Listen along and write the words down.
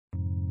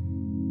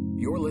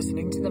You're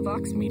listening to the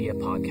Vox Media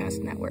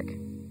Podcast Network.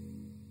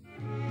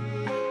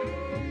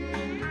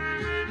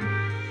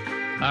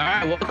 All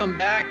right, welcome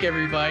back,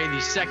 everybody. The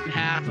second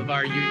half of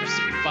our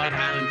UFC Fight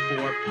Island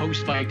 4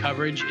 post-fight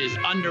coverage is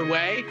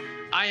underway.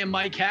 I am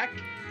Mike Heck.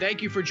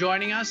 Thank you for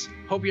joining us.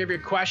 Hope you have your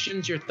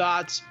questions, your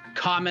thoughts,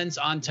 comments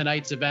on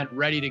tonight's event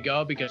ready to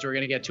go, because we're going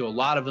to get to a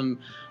lot of them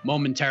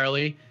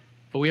momentarily.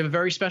 But we have a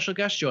very special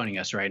guest joining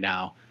us right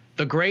now.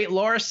 The great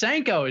Laura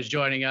Sanko is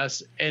joining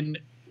us, and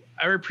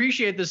I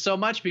appreciate this so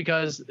much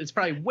because it's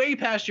probably way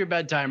past your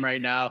bedtime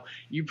right now.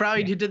 You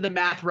probably did the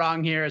math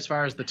wrong here as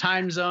far as the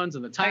time zones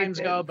and the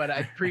times go, but I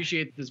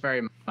appreciate this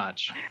very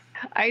much.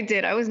 I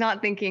did. I was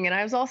not thinking. And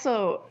I was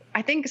also,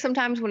 I think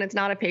sometimes when it's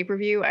not a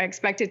pay-per-view, I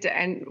expect it to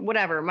end,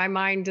 whatever. My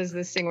mind does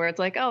this thing where it's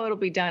like, oh, it'll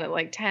be done at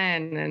like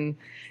 10 and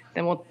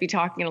then we'll be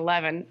talking at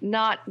 11.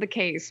 Not the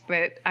case,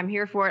 but I'm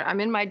here for it.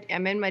 I'm in my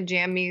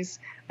jammies.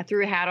 I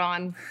threw a hat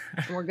on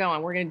and we're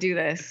going. We're going to do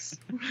this.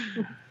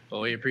 Well,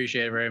 we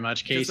appreciate it very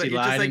much. Casey just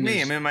lied. Just like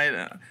me.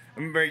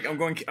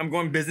 I'm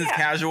going business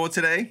casual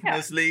today. Yeah.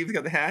 No sleeves,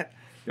 got the hat.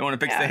 Don't want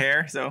to fix the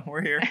hair, so we're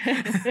here.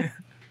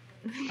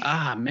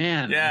 Ah,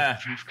 man. Yeah.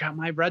 I've got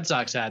my Red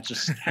Sox hat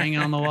just hanging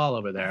on the wall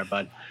over there.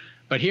 But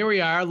here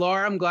we are.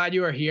 Laura, I'm glad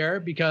you are here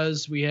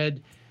because we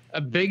had a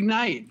big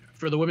night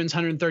for the women's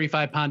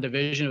 135-pound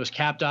division. It was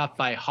capped off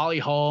by Holly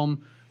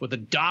Holm with a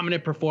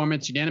dominant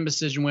performance, unanimous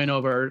decision win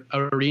over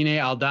Irene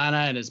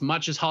Aldana. And as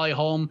much as Holly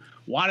Holm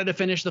wanted to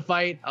finish the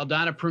fight,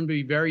 Aldana proved to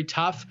be very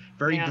tough,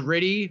 very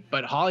gritty,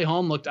 but Holly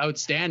Holm looked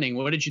outstanding.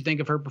 What did you think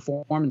of her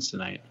performance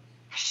tonight?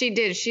 She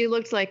did. She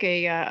looked like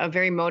a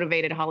very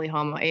motivated Holly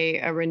Holm,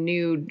 a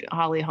renewed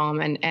Holly Holm.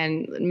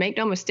 And make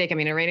no mistake, I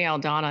mean, Irene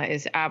Aldana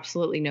is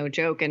absolutely no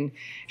joke. And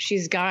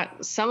she's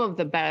got some of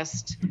the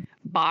best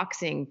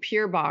boxing,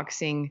 pure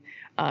boxing,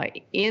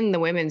 in the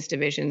women's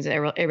divisions.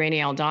 Irene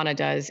Aldana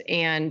does.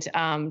 And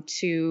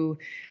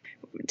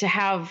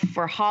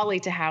for Holly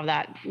to have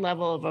that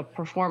level of a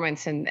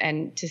performance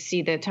and to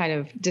see the kind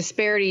of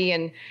disparity,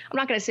 and I'm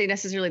not going to say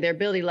necessarily their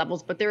ability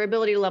levels, but their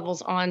ability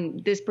levels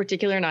on this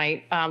particular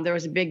night, there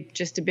was a big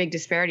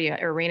disparity.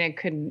 Irene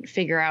couldn't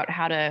figure out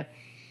how to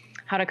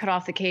cut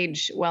off the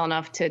cage well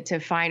enough to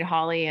find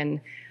Holly, and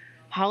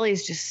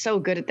Holly's just so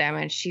good at them,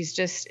 and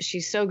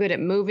she's so good at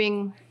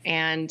moving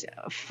and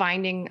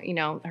finding,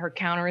 her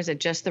counters at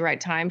just the right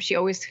time. She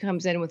always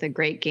comes in with a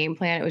great game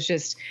plan. It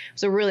was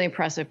a really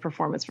impressive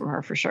performance from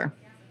her for sure.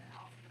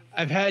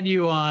 I've had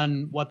you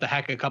on What the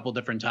Heck a couple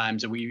different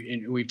times, and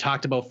we've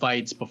talked about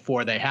fights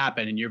before they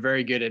happen, and you're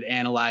very good at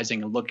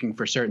analyzing and looking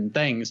for certain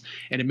things.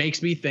 And it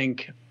makes me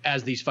think,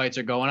 as these fights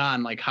are going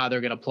on, like how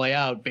they're going to play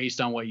out based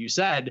on what you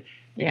said,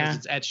 because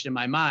it's etched in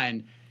my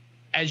mind.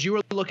 As you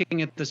were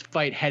looking at this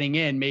fight heading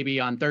in, maybe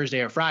on Thursday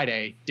or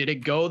Friday, did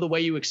it go the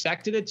way you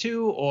expected it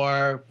to,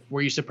 or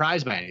were you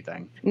surprised by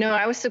anything? No,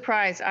 I was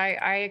surprised.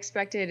 I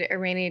expected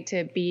Irene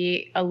to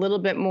be a little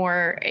bit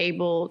more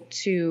able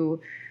to,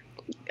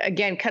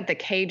 again, cut the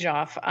cage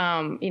off.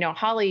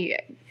 Holly's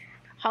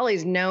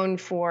known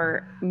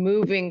for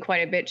moving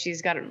quite a bit.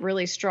 She's got a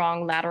really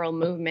strong lateral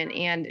movement,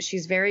 and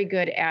she's very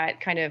good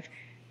at kind of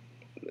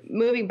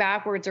moving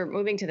backwards or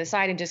moving to the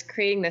side and just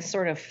creating this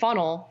sort of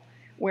funnel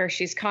where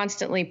she's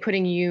constantly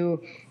putting you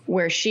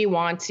where she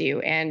wants you.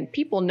 And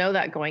people know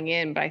that going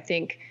in, but I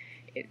think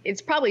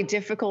it's probably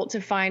difficult to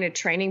find a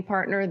training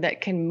partner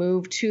that can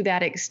move to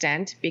that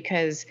extent,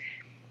 because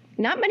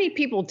not many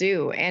people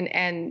do.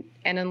 And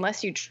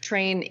unless you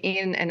train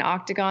in an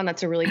octagon,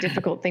 that's a really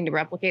difficult thing to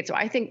replicate. So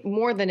I think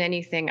more than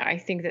anything, I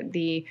think that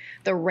the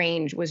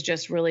range was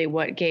just really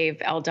what gave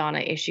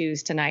Aldana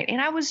issues tonight. And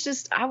I was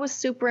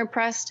super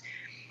impressed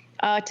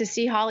to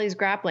see Holly's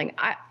grappling.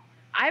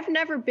 I've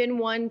never been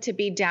one to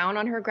be down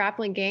on her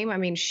grappling game. I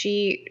mean,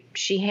 she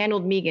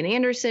handled Megan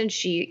Anderson.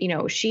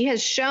 She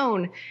has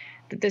shown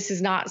that this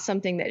is not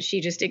something that she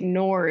just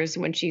ignores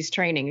when she's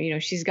training.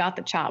 She's got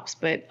the chops,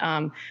 but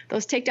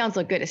those takedowns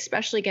look good,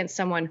 especially against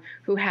someone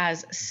who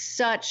has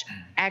such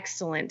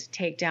excellent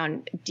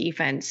takedown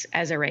defense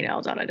as Irene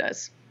Aldana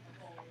does.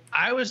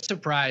 I was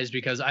surprised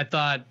because I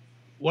thought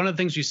one of the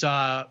things we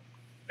saw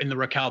in the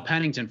Raquel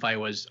Pennington fight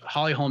was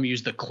Holly Holm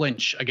used the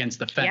clinch against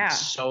the fence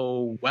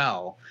so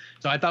well.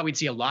 So I thought we'd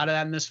see a lot of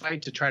that in this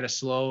fight to try to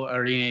slow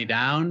Irene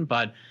down.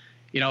 But,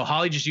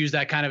 Holly just used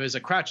that kind of as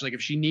a crutch. Like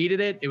if she needed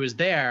it, it was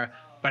there.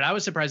 But I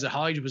was surprised that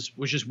Holly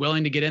was just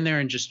willing to get in there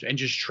and just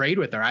trade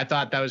with her. I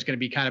thought that was going to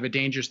be kind of a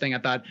dangerous thing. I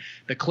thought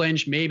the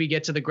clinch, maybe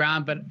get to the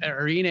ground, but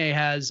Irene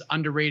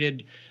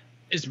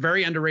is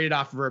very underrated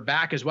off of her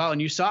back as well.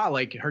 And you saw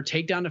like her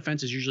takedown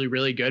defense is usually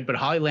really good, but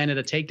Holly landed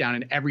a takedown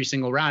in every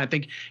single round. I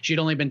think she'd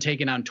only been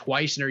taken down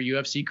twice in her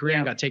UFC career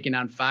and got taken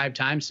down 5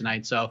 times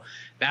tonight. So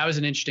that was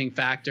an interesting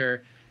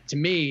factor to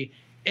me.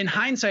 In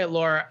hindsight,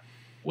 Laura,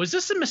 was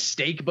this a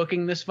mistake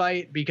booking this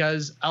fight?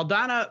 Because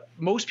Aldana,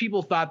 most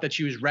people thought that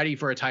she was ready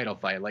for a title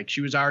fight. Like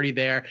she was already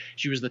there.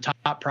 She was the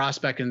top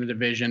prospect in the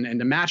division. And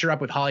to match her up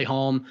with Holly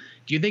Holm,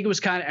 do you think it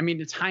was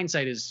it's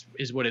hindsight is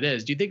what it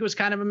is. Do you think it was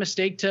kind of a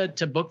mistake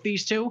to book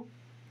these two?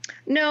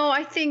 No,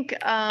 I think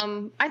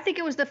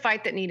it was the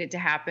fight that needed to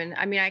happen.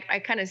 I mean, I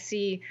kind of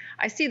see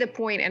the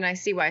point, and I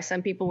see why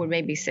some people would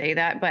maybe say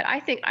that, but I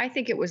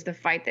think it was the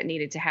fight that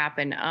needed to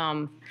happen.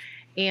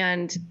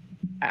 And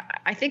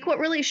I think what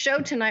really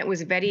showed tonight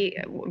was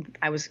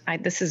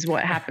this is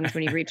what happens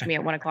when you reach me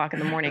at 1 o'clock in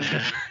the morning.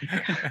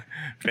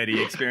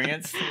 Betty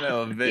experience?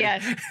 No, Betty.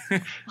 Yes.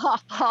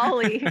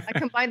 Holly. I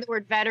combined the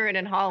word veteran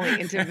and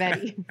Holly into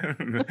Betty.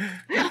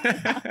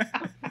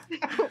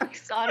 We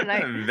saw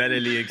tonight.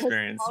 Betty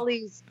experience.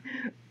 Holly's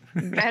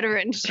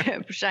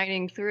veteranship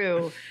shining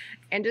through,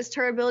 and just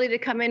her ability to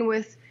come in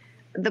with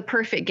the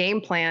perfect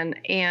game plan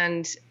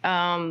and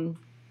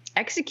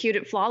execute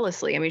it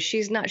flawlessly. I mean,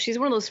 she's one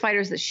of those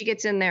fighters that she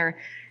gets in there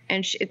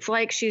and it's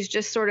like she's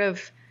just sort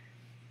of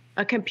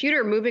a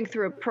computer moving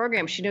through a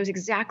program. She knows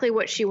exactly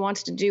what she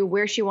wants to do,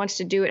 where she wants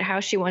to do it,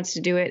 how she wants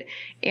to do it.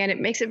 And it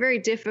makes it very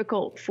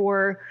difficult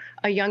for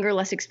a younger,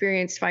 less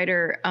experienced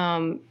fighter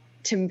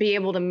to be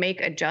able to make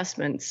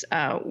adjustments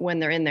when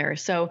they're in there.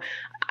 So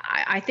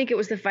I think it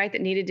was the fight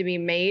that needed to be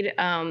made.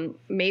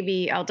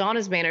 Maybe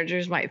Aldana's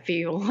managers might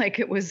feel like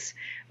it was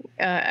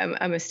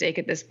a mistake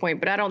at this point,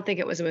 but I don't think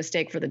it was a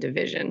mistake for the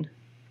division.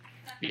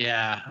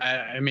 Yeah,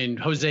 I mean,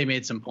 Jose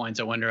made some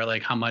points. I wonder,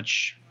 like, how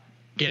much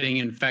getting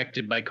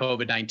infected by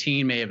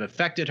COVID-19 may have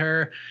affected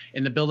her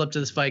in the build-up to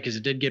this fight, because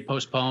it did get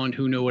postponed.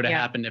 Who knew what would have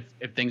happened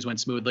if things went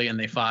smoothly and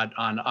they fought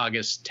on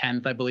August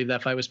 10th, I believe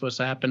that fight was supposed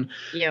to happen.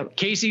 Yeah,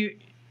 Casey,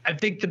 I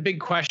think the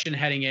big question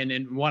heading in,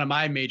 and one of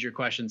my major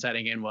questions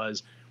heading in,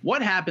 was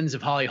what happens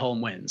if Holly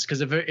Holm wins? Because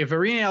if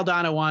Irene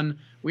Aldana won,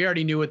 we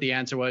already knew what the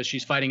answer was.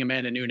 She's fighting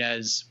Amanda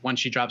Nunes once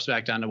she drops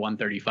back down to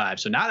 135.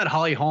 So now that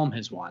Holly Holm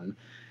has won,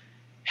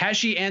 has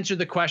she answered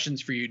the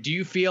questions for you? Do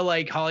you feel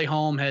like Holly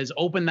Holm has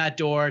opened that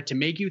door to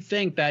make you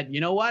think that, you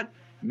know what,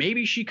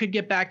 maybe she could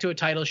get back to a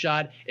title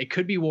shot? It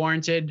could be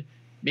warranted.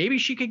 Maybe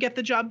she could get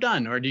the job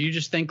done. Or do you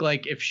just think,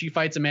 like, if she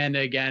fights Amanda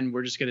again,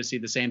 we're just going to see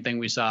the same thing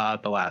we saw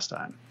the last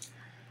time?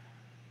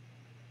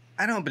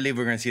 I don't believe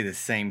we're going to see the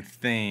same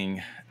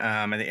thing.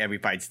 I think every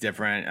fight's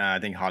different. I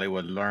think Holly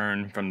would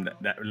learn from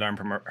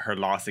her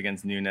loss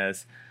against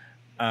Nunes.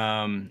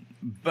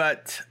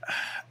 But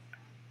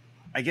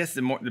I guess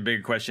the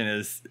bigger question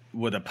is,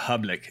 does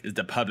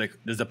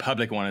the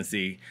public want to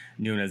see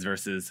Nunes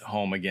versus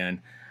Holm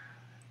again?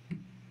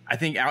 I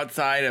think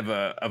outside of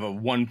a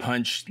one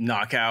punch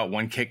knockout,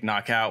 one kick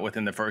knockout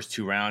within the first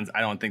 2 rounds,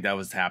 I don't think that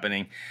was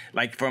happening.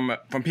 Like from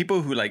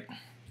people who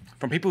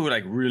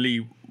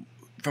really,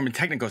 from a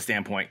technical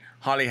standpoint,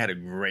 Holly had a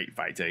great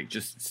fight take,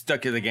 just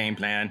stuck to the game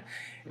plan.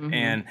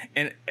 Mm-hmm.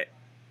 And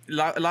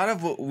a lot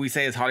of what we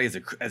say as Holly as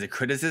a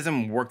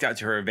criticism worked out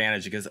to her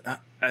advantage, because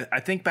I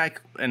think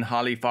back when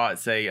Holly fought,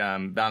 say,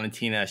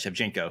 Valentina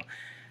Shevchenko,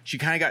 she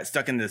kind of got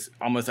stuck in this,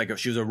 almost like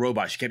she was a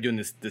robot. She kept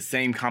doing the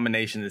same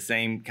combination, the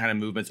same kind of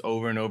movements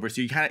over and over.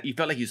 So you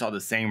felt like you saw the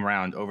same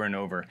round over and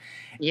over.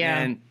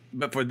 Yeah.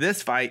 But for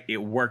this fight, it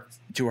worked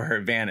to her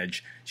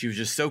advantage. She was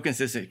just so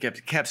consistent,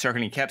 kept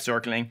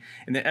circling,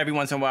 and then every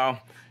once in a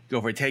while,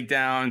 go for a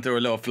takedown, throw a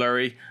little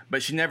flurry.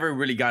 But she never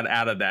really got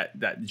out of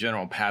that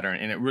general pattern,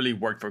 and it really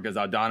worked for her, because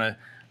Aldana,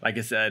 like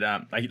I said,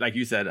 like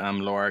you said,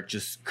 Laura,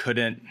 just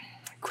couldn't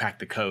crack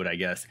the code, I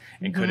guess,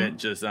 and couldn't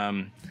just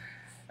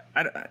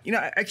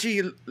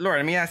actually, Laura,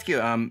 let me ask you,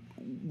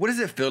 what does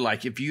it feel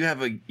like if you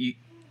have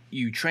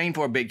you train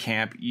for a big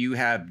camp, you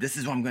have, this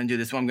is what I'm going to do,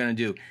 this is what I'm going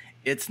to do,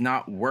 it's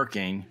not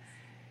working.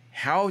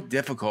 How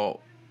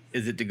difficult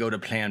is it to go to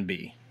plan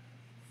B?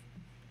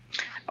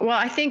 Well,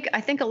 I think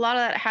a lot of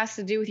that has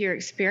to do with your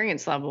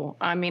experience level.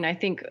 I mean, I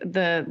think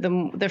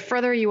the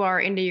further you are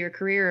into your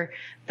career,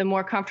 the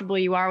more comfortable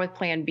you are with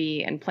plan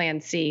B and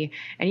plan C.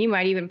 And you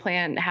might even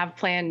have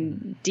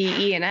plan D,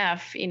 E, and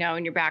F, in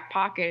your back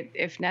pocket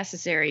if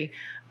necessary.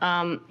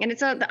 And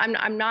it's not,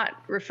 I'm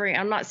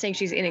not saying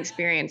she's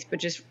inexperienced, but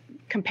just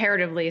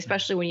comparatively,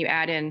 especially when you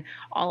add in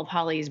all of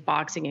Holly's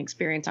boxing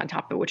experience on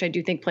top of it, which I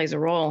do think plays a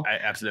role.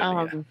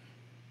 Absolutely. Yeah.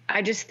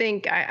 I just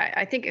think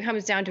I think it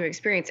comes down to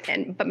experience,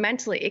 but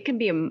mentally it can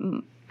be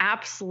an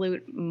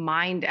absolute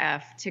mind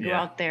F to go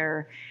out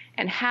there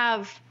and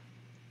have.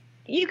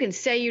 You can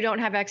say you don't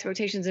have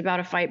expectations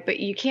about a fight, but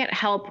you can't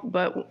help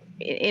but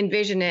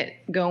envision it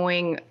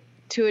going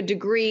to a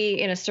degree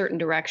in a certain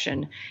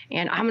direction.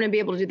 And I'm going to be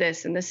able to do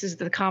this, and this is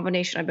the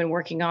combination I've been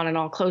working on, and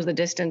I'll close the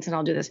distance and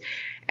I'll do this.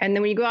 And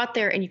then when you go out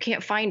there and you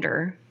can't find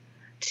her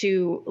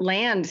to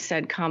land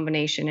said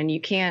combination, and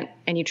you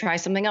try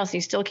something else and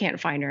you still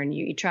can't find her, and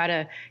you try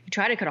to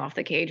cut off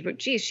the cage, but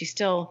geez, she's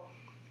still,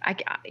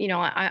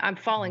 I'm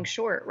falling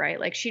short, right?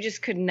 Like she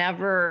just could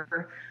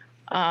never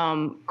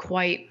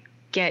quite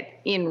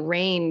get in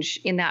range,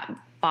 in that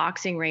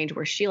boxing range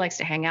where she likes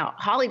to hang out.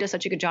 Holly does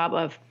such a good job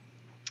of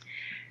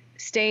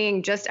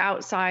staying just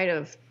outside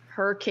of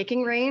her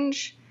kicking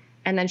range,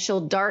 and then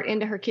she'll dart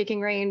into her kicking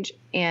range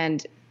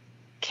and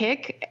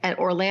kick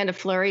or land a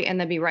flurry and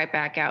then be right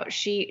back out.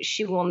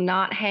 She will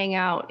not hang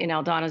out in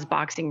Aldana's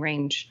boxing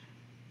range,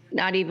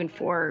 not even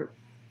for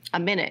a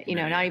minute,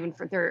 not even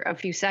for a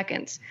few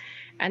seconds.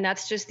 And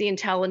that's just the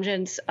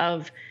intelligence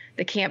of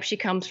the camp she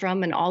comes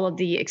from and all of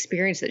the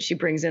experience that she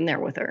brings in there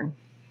with her.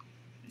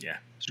 Yeah.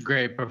 It's a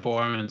great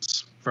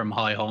performance from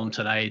Holly Holm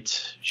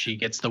tonight. She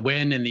gets the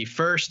win in the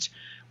first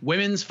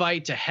women's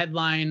fight to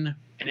headline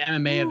an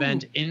MMA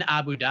event in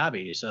Abu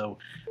Dhabi. So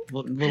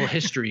little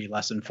history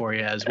lesson for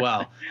you as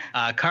well.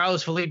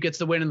 Carlos Felipe gets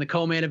the win in the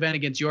co-main event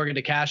against Jorgen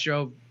De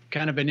Castro.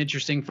 Kind of an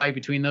interesting fight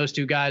between those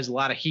two guys. A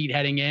lot of heat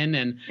heading in,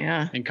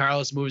 and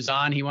Carlos moves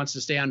on. He wants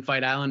to stay on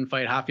Fight Island and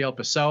fight Rafael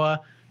Pessoa.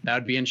 That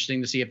would be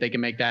interesting to see if they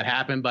can make that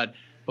happen. But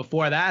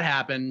before that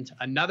happened,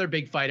 another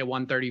big fight at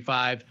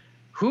 135.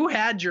 Who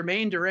had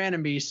Germaine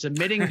Duranamy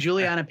submitting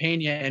Juliana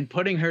Pena and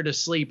putting her to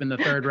sleep in the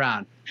third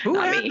round? Who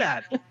had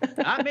that?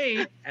 Not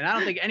me. And I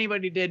don't think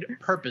anybody did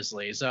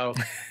purposely. So,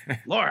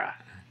 Laura,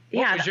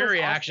 what was your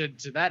reaction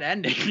to that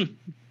ending?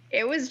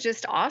 It was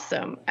just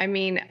awesome. I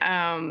mean,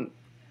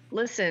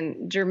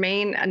 listen,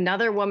 Germaine,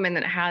 another woman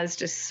that has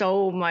just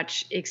so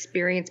much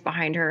experience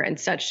behind her and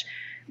such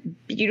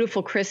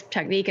beautiful, crisp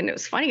technique. And it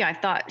was funny. I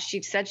thought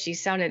she said she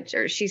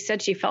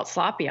felt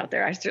sloppy out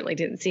there. I certainly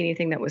didn't see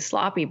anything that was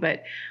sloppy,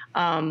 but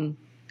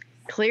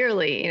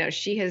clearly,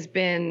 she has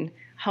been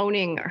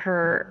honing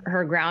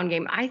her ground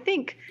game. I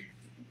think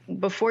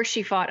before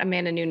she fought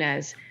Amanda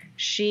Nunes,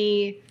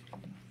 she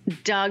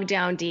dug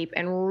down deep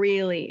and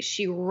really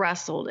she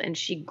wrestled and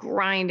she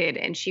grinded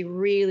and she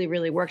really,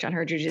 really worked on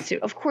her jiu-jitsu.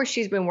 Of course,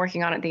 she's been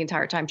working on it the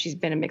entire time. She's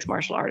been a mixed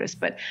martial artist,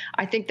 but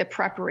I think the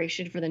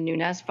preparation for the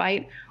Nunes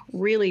fight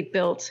really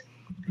built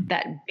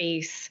that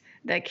base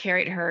that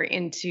carried her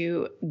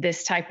into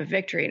this type of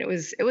victory. And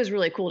it was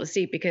really cool to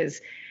see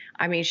because,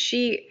 I mean,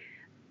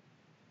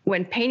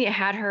 when Pena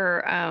had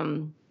her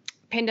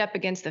pinned up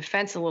against the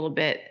fence a little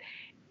bit,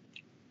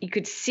 you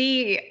could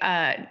see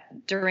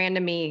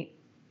Duranamy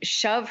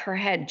shove her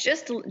head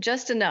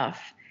just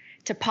enough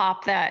to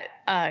pop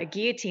that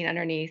guillotine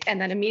underneath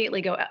and then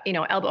immediately go,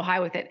 elbow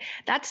high with it.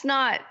 That's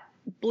not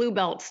blue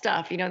belt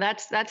stuff.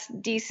 That's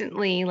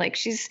decently, like,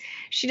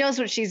 she knows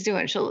what she's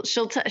doing. She'll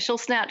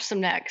snatch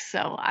some necks.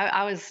 So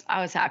I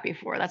was happy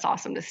for her. That's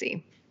awesome to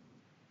see.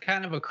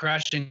 Kind of a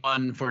crushing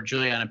one for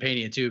Juliana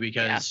Pena too,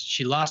 because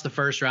she lost the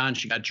first round.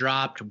 She got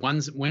dropped,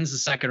 wins the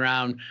second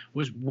round,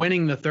 was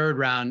winning the third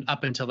round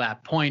up until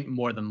that point,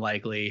 more than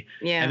likely.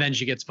 Yeah. And then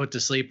she gets put to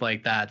sleep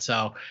like that.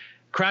 So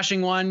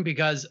crushing one,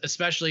 because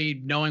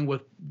especially knowing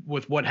with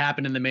what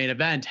happened in the main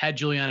event, had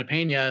Juliana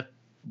Pena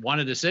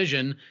won a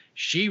decision,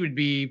 she would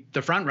be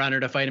the front runner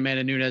to fight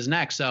Amanda Nunes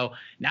next. So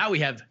now we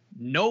have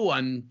no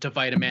one to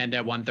fight Amanda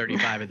at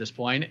 135 at this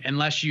point,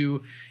 and I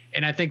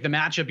think the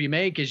matchup you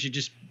make is you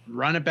just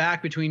run it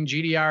back between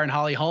GDR and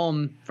Holly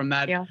Holm from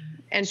that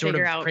and sort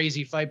of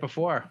crazy fight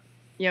before.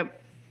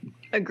 Yep.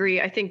 Agree.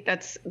 I think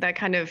that's that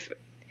kind of,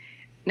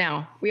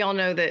 now we all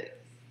know that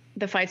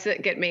the fights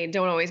that get made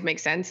don't always make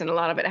sense. And a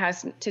lot of it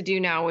has to do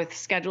now with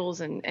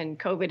schedules and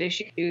COVID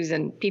issues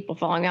and people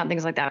falling out and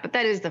things like that. But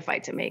that is the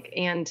fight to make.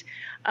 And,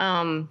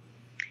 to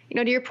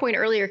your point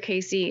earlier,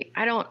 Casey,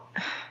 I don't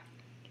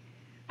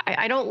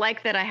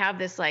like that I have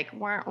this like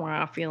wah,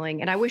 wah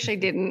feeling, and I wish I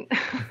didn't.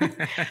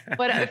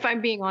 But if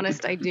I'm being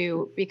honest, I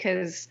do,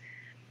 because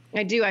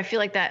I feel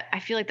like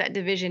that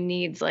division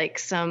needs like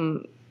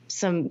some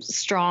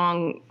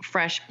strong,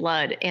 fresh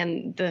blood,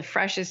 and the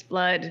freshest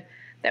blood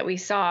that we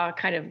saw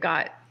kind of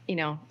got,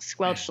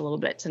 squelched a little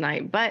bit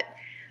tonight. But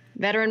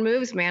veteran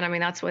moves, man. I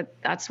mean, that's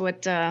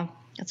what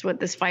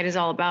this fight is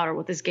all about, or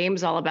what this game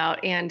is all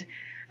about. And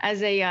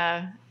as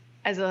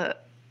a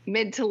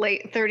mid to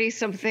late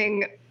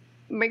 30-something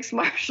mixed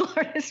martial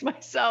artist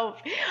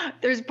myself,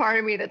 there's part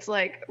of me that's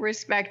like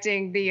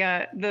respecting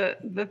the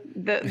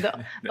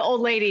old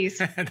ladies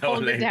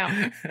holding it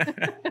down.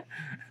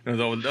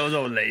 those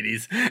old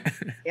ladies.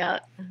 Yeah.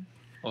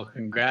 Well,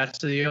 congrats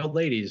to the old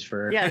ladies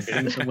for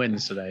getting some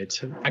wins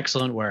tonight.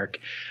 Excellent work.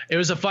 It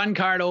was a fun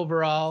card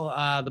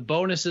overall. The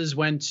bonuses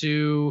went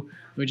to,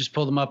 let me just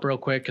pull them up real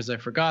quick because I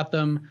forgot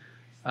them.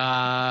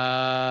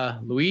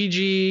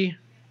 Luigi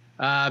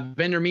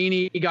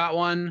Vendermini got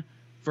one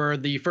for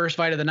the first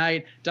fight of the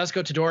night.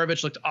 Dusko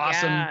Todorovic looked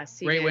awesome. Yeah,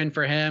 great win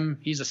for him.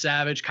 He's a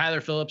savage.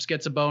 Kyler Phillips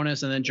gets a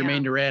bonus, and then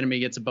Germaine Duranamy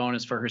gets a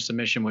bonus for her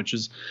submission, which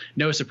is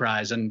no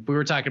surprise. And we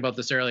were talking about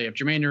this earlier. If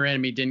Germaine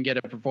Duranamy didn't get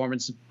a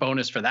performance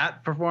bonus for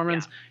that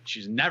performance,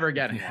 she's never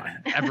getting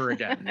one ever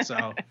again.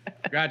 So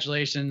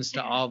congratulations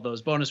to all of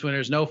those bonus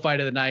winners. No fight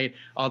of the night,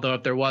 although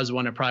if there was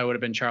one, it probably would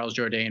have been Charles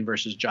Jourdain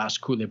versus Josh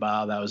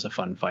Coulibaly. That was a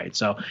fun fight.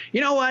 So you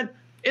know what?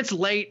 It's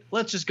late.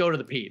 Let's just go to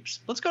the peeps.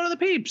 Let's go to the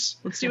peeps.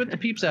 Let's see what the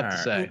peeps have to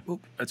say.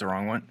 Oop, that's a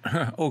wrong one.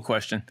 Old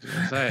question.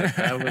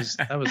 That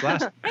was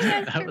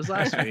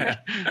last week.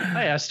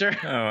 Hi, Esther.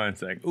 Oh, one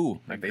sec. Ooh,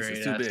 my face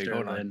is too big.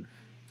 Hold on.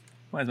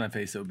 Why is my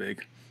face so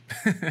big?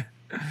 Let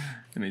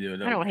me do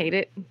it. I don't hate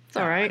it. It's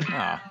all right.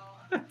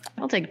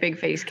 I'll take big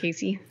face,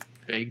 Casey.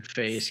 Big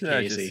face,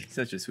 Casey.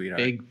 Such a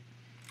sweetheart.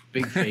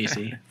 Big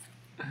facey.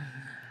 All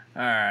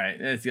right,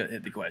 let's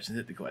hit the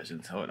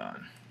questions. Hold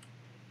on.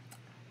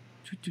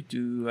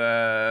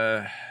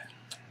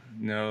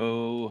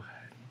 No.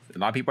 A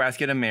lot of people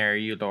ask you to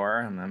marry you,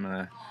 Laura. I'm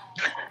gonna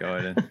go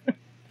ahead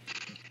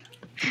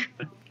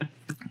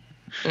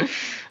and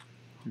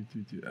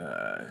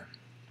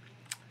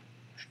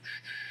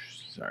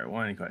Sorry,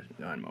 one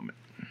moment.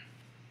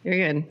 You're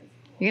good.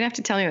 You're gonna have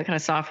to tell me what kind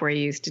of software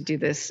you use to do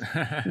this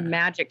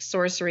magic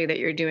sorcery that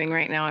you're doing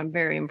right now. I'm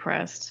very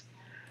impressed.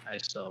 I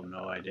still have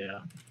no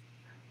idea.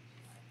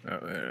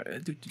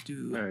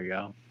 There we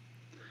go.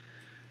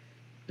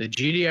 The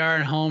GDR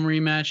and Holm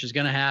rematch is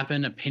going to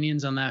happen.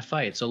 Opinions on that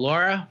fight. So,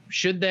 Laura,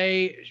 should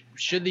the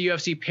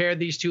UFC pair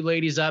these two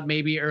ladies up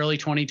maybe early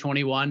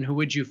 2021? Who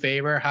would you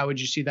favor? How would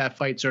you see that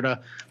fight sort of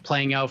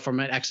playing out from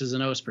an X's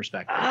and O's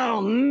perspective?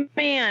 Oh,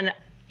 man.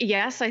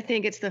 Yes, I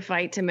think it's the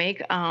fight to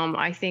make.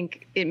 I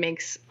think it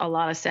makes a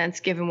lot of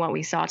sense given what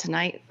we saw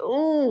tonight.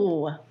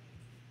 Ooh.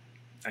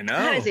 I know.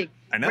 That is a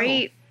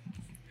great.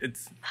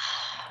 It's.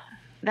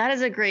 That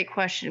is a great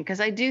question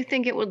because I do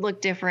think it would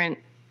look different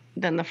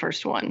than the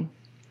first one.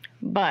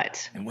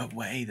 But in what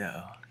way,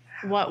 though?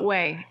 What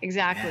way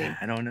exactly? Yeah,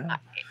 I don't know.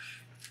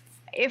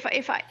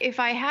 If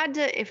I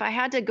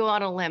had to go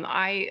on a limb,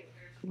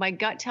 my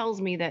gut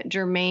tells me that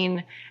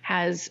Germaine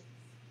has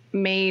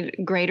made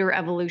greater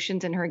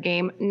evolutions in her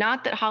game.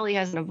 Not that Holly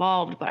hasn't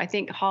evolved, but I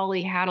think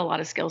Holly had a lot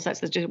of skill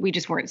sets that we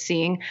just weren't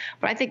seeing.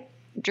 But I think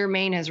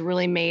Germaine has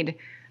really made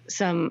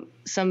some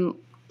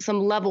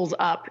levels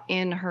up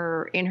in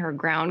her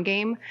ground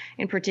game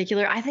in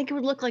particular. I think it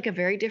would look like a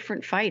very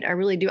different fight. I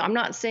really do. I'm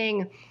not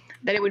saying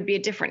that it would be a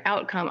different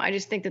outcome. I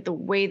just think that the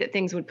way that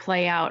things would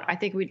play out, I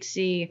think we'd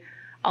see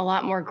a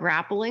lot more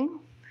grappling.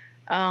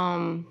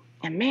 And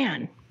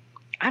man,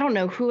 I don't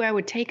know who I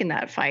would take in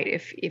that fight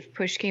if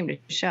push came to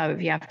shove.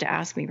 If you have to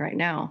ask me right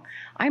now,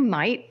 I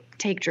might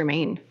take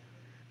Germaine.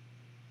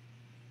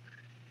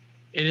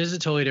 It is a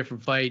totally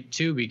different fight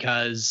too,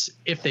 because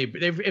if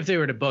they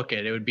were to book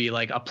it, it would be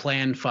like a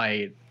planned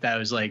fight that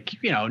was like,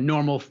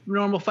 normal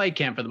fight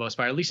camp for the most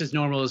part, at least as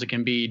normal as it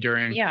can be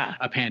during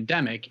a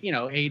pandemic,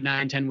 8,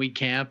 9, 10 week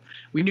camp.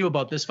 We knew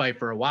about this fight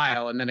for a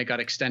while and then it got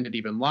extended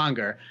even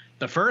longer.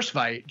 The first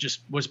fight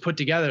just was put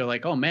together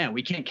like, oh man,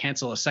 we can't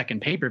cancel a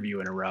second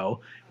pay-per-view in a row.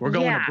 We're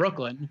going to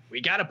Brooklyn.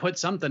 We got to put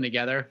something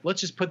together.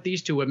 Let's just put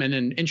these two women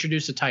and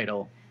introduce a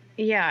title.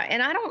 Yeah,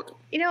 and I don't,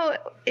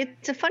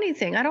 it's a funny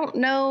thing. I don't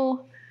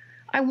know.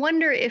 I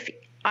wonder if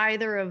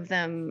either of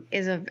them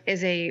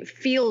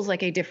feels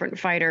like a different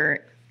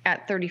fighter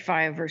at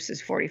 35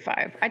 versus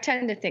 45. I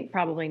tend to think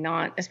probably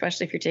not,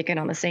 especially if you're taking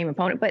on the same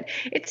opponent. But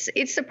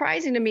it's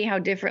surprising to me how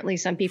differently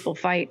some people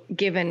fight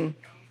given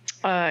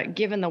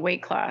the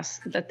weight class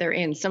that they're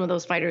in. Some of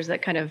those fighters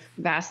that kind of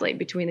vacillate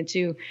between the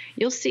two,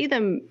 you'll see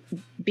them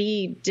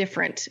be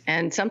different.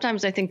 And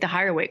sometimes I think the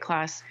higher weight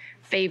class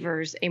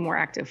favors a more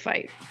active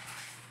fight.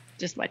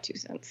 Just my 2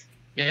 cents.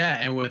 Yeah,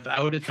 and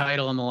without a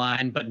title on the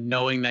line, but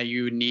knowing that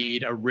you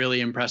need a really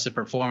impressive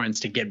performance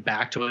to get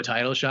back to a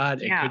title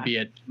shot, it could be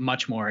a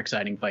much more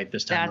exciting fight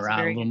this time around.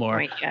 A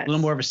little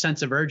more of a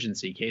sense of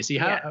urgency. Casey,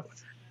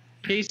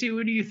 Casey,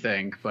 what do you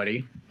think,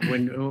 buddy?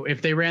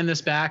 If they ran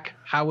this back,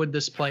 how would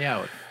this play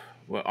out?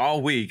 Well,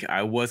 all week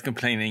I was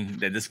complaining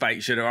that this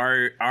fight should have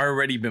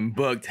already been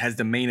booked as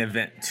the main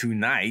event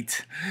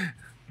tonight.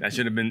 That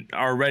should have been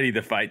already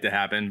the fight to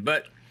happen,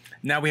 but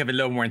now we have a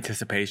little more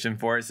anticipation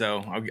for it,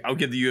 so I'll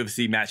give the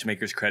UFC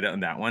matchmakers credit on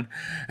that one.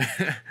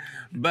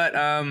 But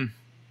I'm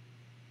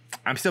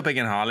still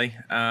picking Holly.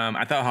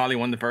 I thought Holly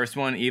won the first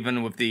one,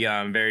 even with the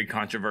very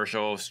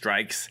controversial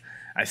strikes.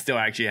 I still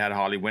actually had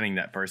Holly winning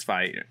that first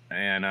fight,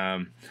 and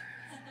I'll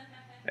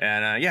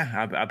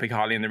pick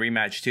Holly in the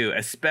rematch too,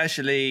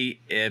 especially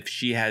if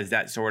she has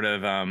that sort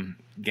of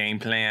game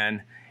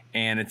plan,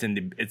 and it's in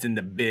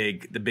the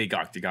big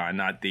octagon,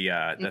 not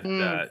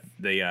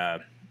the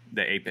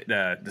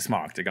small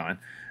octagon.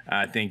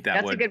 I think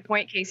that's a good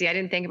point, Casey. I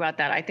didn't think about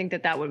that. I think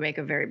that would make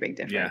a very big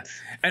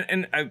difference. Yeah,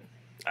 and I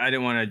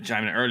didn't want to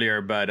chime in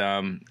earlier, but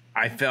I'm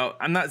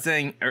not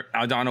saying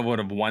Aldana would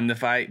have won the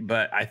fight,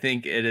 but I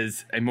think it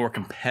is a more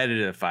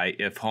competitive fight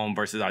if Holm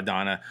versus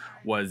Aldana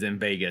was in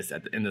Vegas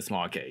in the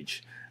small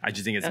cage. I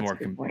just think it's more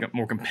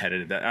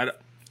competitive. I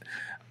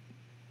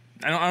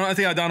don't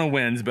think Aldana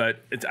wins,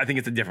 but I think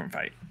it's a different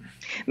fight.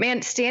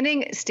 Man,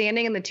 standing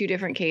in the two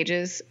different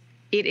cages,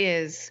 it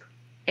is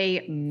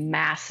a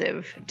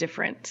massive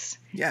difference.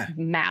 Yeah.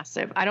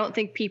 Massive. I don't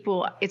think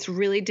it's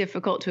really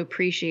difficult to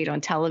appreciate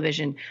on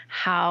television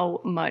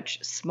how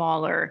much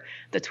smaller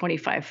the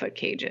 25-foot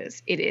cage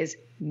is. It is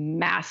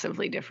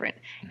massively different.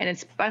 And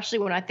especially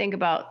when I think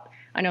about,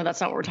 I know that's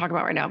not what we're talking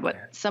about right now,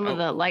 but some of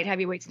the light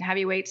heavyweights and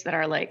heavyweights that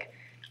are like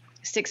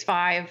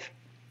 6'5"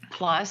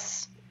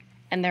 plus,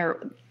 and they're,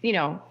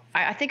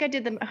 I think I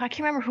can't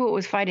remember who it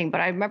was fighting, but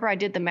I remember I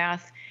did the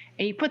math.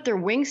 And you put their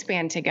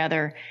wingspan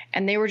together,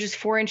 and they were just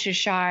 4 inches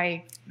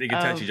shy. They could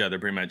touch each other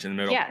pretty much in the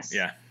middle. Yes.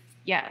 Yeah.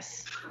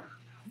 Yes.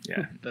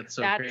 Yeah. That's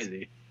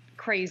crazy.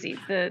 Crazy.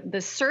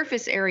 The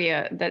surface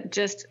area that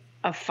just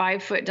a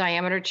 5-foot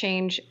diameter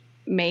change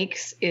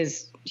makes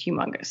is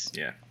humongous.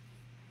 Yeah.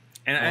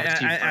 And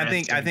I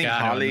think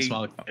Holly.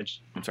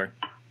 I'm sorry.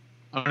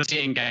 I want to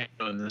see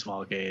Ngannou in the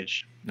small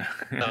cage.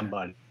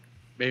 Somebody.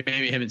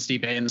 Maybe him and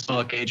Stipe in the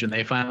small cage when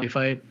they finally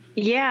fight.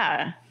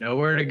 Yeah.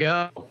 Nowhere to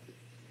go.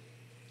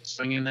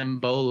 Swinging them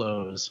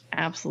bolos.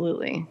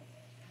 Absolutely.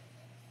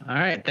 All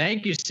right.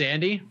 Thank you,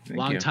 Sandy.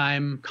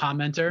 Long-time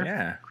commenter.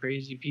 Yeah.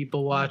 Crazy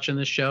people watching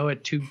the show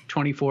at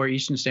 2:24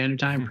 Eastern Standard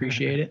Time.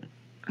 Appreciate it.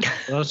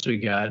 What else we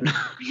got?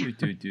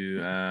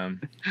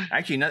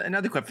 Actually,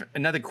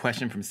 another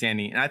question from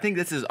Sandy, and I think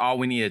this is all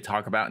we need to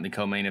talk about in the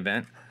co-main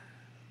event.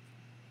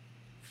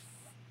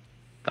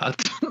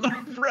 Thoughts on the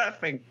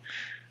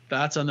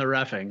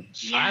reffing.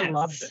 Yes. I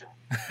loved it.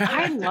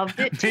 I loved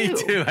it too.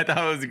 Me too. I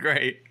thought it was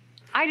great.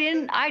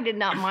 I did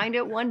not mind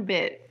it one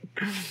bit.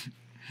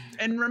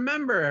 And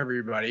remember,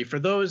 everybody, for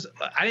those,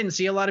 I didn't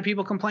see a lot of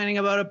people complaining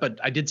about it, but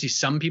I did see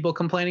some people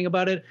complaining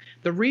about it.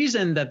 The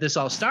reason that this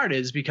all started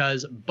is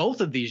because both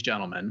of these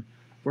gentlemen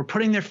were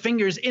putting their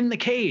fingers in the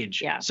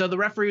cage. Yeah. So the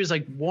referee was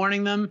like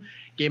warning them,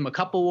 gave them a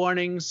couple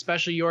warnings,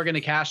 especially Jorgen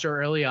de Castro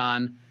early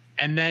on.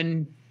 And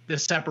then the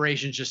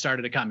separations just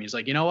started to come. He's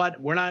like, you know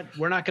what? We're not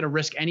going to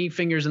risk any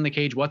fingers in the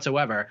cage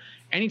whatsoever.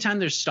 Anytime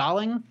there's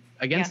stalling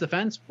against the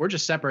fence, we're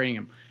just separating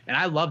him. And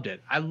I loved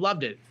it.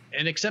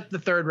 And except the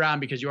third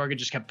round, because Jorgen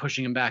just kept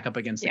pushing him back up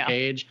against the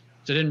cage.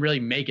 So it didn't really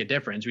make a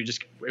difference.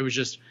 It was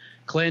just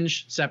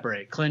clinch,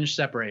 separate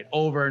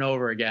over and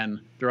over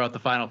again throughout the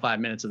final 5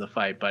 minutes of the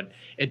fight. But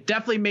it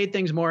definitely made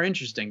things more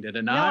interesting, did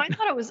it not? No,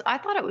 I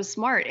thought it was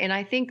smart. And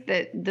I think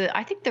that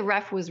the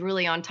ref was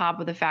really on top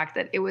of the fact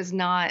that it was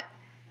not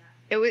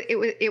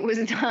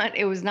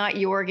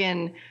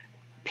Jorgen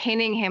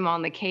pinning him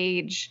on the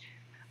cage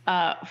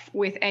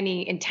with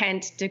any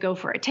intent to go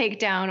for a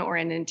takedown or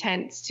an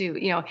intent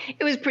to,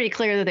 it was pretty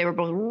clear that they were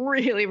both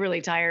really,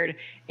 really tired.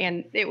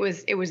 And it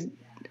was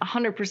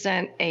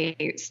 100%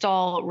 a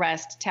stall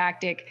rest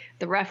tactic.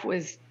 The ref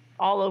was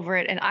all over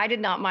it, and I did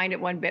not mind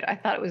it one bit. I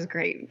thought it was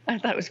great. I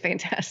thought it was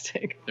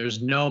fantastic.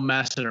 There's no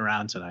messing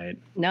around tonight.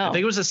 No. I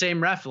think it was the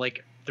same ref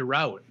like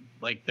throughout.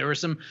 Like there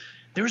was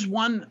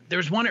one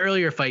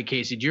earlier fight,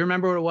 Casey. Do you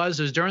remember what it was?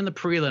 It was during the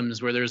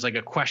prelims where there was like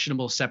a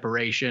questionable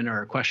separation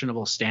or a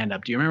questionable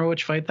stand-up. Do you remember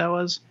which fight that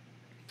was?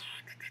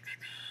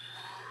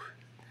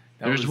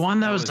 There's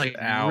one that was like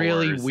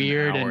really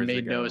weird and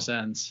made no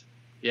sense.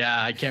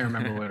 Yeah, I can't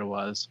remember what it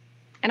was.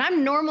 And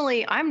I'm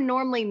normally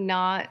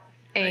not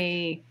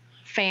a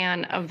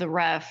fan of the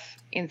ref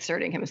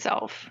inserting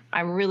himself.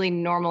 I'm really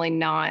normally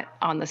not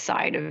on the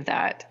side of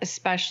that,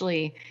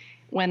 especially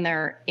when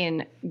they're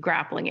in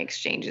grappling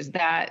exchanges.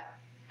 That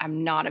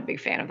I'm not a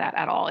big fan of that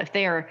at all. If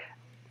they are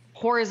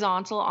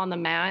horizontal on the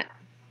mat,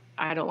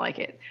 I don't like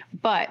it.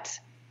 But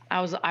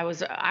I was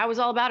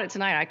all about it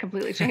tonight. I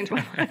completely changed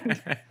my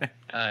mind.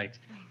 I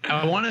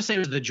want to say it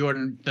was the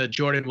Jordan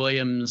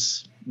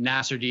Williams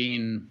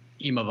Nasruddin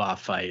Imavov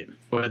fight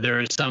where there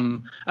was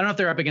some, I don't know if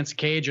they're up against a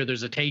cage or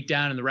there's a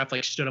takedown and the ref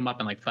like stood him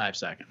up in like 5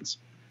 seconds.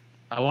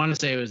 I want to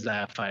say it was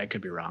that fight. I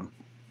could be wrong,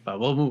 but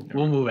we'll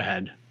move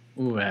ahead.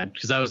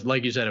 Because that was,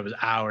 like you said, it was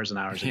hours and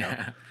hours ago.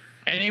 Yeah.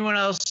 Anyone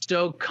else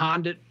stoked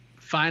Condit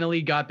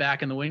finally got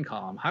back in the win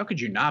column? How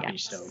could you not be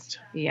stoked?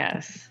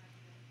 Yes.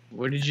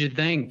 What did you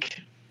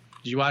think?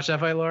 Did you watch that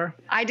fight, Laura?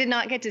 I did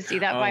not get to see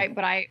that fight,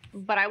 but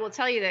I will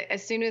tell you that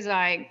as soon as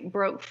I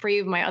broke free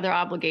of my other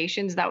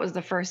obligations, that was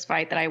the first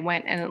fight that I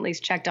went and at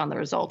least checked on the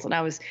results. And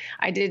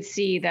I did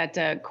see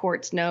that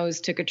Court's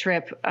nose took a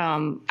trip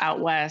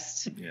out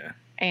west. Yeah.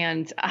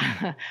 And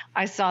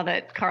I saw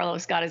that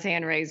Carlos got his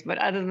hand raised, but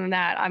other than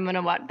that, I'm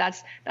gonna watch.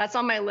 That's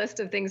on my list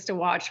of things to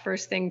watch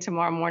first thing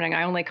tomorrow morning.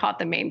 I only caught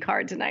the main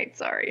card tonight.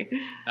 Sorry.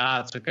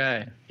 That's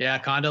okay. Yeah,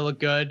 Condit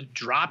looked good.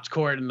 Dropped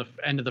Court in the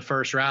end of the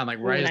first round, like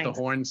right as the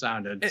horn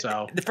sounded. In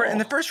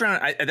the first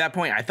round, at that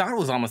point, I thought it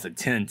was almost a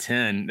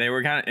 10-10. They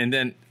were kind of, and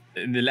then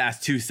in the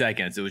last 2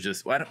 seconds, it was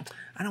just, well,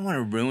 I don't want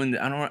to ruin.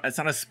 It's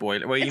not a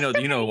spoiler. Well,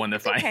 you know, won the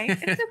fight. Okay.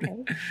 It's okay.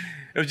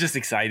 It was just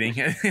exciting.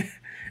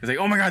 It's like,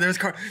 oh my God,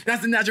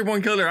 that's the natural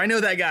born killer. I know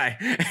that guy.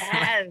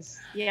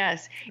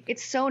 Yes.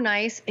 It's so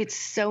nice. It's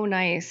so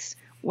nice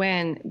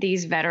when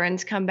these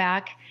veterans come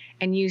back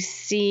and you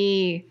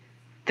see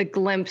the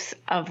glimpse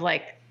of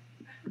like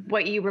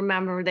what you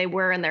remember they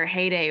were in their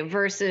heyday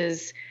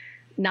versus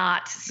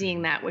not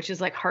seeing that, which is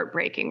like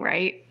heartbreaking,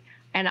 right?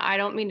 And I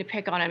don't mean to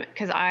pick on him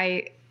because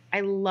I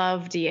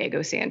love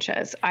Diego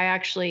Sanchez.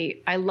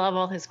 I love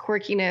all his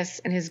quirkiness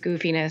and his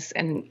goofiness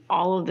and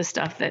all of the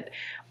stuff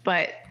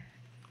but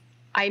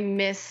I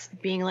miss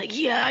being like,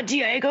 yeah,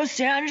 Diego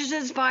Sanchez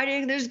is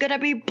fighting. There's going to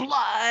be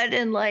blood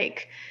and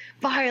like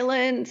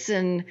violence.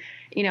 And,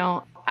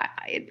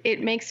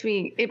 it makes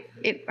me,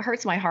 it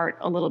hurts my heart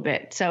a little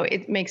bit. So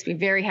it makes me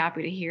very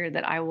happy to hear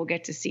that I will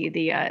get to see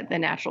the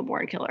natural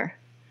born killer.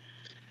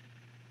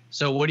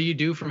 So what do you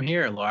do from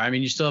here, Laura? I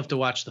mean, you still have to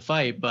watch the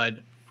fight, but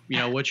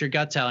what's your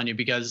gut telling you?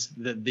 Because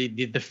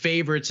the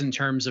favorites in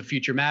terms of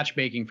future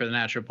matchmaking for the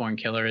natural born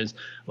killer is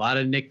a lot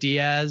of Nick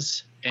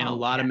Diaz and a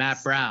lot of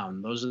Matt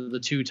Brown. Those are the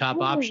 2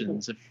 top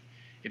options.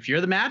 If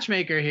you're the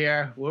matchmaker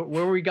here,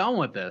 where are we going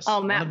with this? Oh,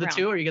 One Matt of the Brown.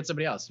 2, or you get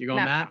somebody else? You're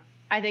going Matt?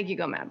 I think you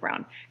go Matt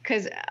Brown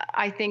because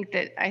I think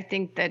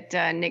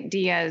that Nick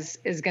Diaz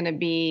is going to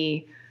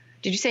be.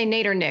 Did you say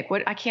Nate or Nick?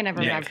 What I can't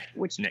ever remember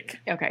which. Nick.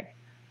 Okay.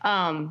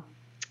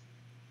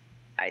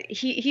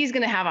 He's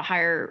going to have a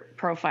higher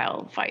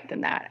profile fight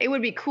than that. It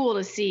would be cool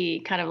to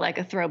see kind of like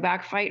a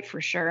throwback fight for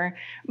sure,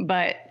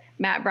 but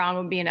Matt Brown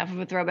would be enough of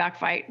a throwback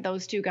fight.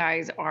 Those two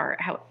guys are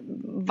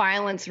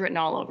violence written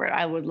all over it.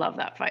 I would love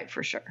that fight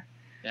for sure.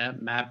 Yeah,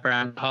 Matt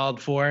Brown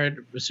called for it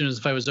as soon as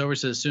the fight was over.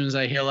 Said, as soon as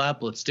I heal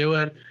up, let's do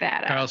it.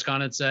 Badass. Carlos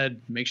Condit said,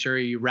 make sure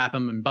you wrap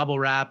him in bubble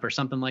wrap or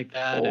something like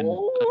that. And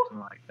something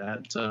like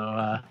that.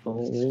 So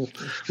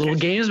little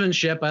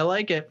gamesmanship. I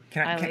like it.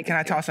 Can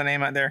I toss a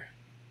name out there?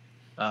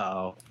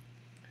 Uh-oh.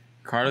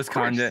 Carlos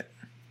Condit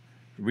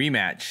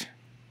rematch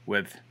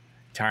with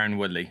Tyron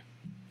Woodley.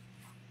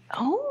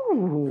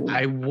 Oh.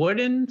 I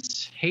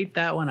wouldn't hate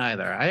that one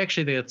either. I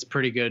actually think it's a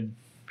pretty good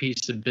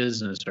piece of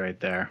business right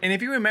there. And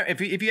if you remember,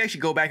 if you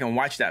actually go back and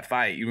watch that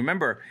fight, you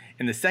remember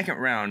in the second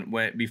round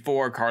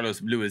before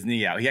Carlos blew his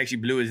knee out, he actually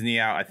blew his knee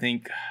out. I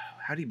think,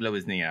 how did he blow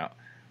his knee out?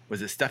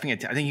 Was it stuffing I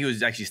think he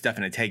was actually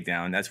stuffing a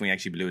takedown. That's when he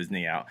actually blew his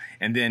knee out.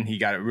 And then he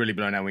got it really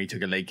blown out when he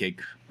took a leg kick.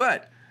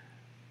 But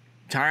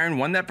Tyron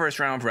won that first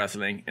round of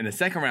wrestling. In the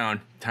second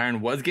round,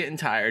 Tyron was getting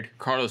tired.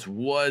 Carlos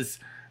was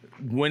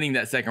winning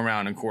that second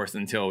round, of course,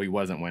 until he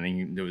wasn't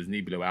winning. His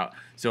knee blew out.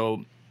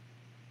 So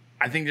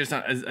I think there's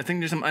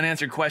some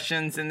unanswered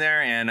questions in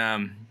there, and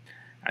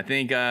I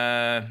think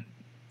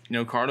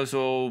Carlos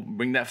will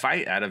bring that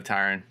fight out of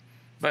Tyron.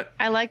 But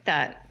I like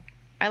that.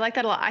 I like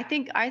that a lot. I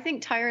think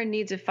Tyron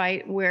needs a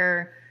fight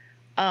where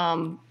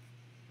a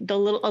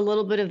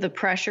little bit of the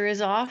pressure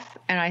is off,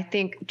 and I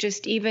think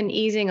just even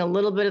easing a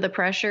little bit of the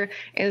pressure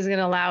is going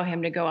to allow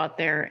him to go out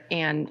there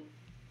and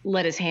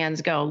let his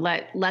hands go,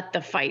 let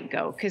the fight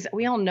go, because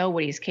we all know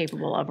what he's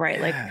capable of, right?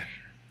 Yeah. Like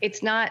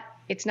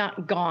it's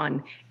not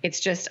gone. It's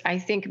just, I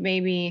think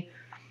maybe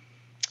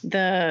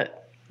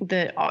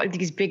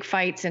these big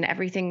fights and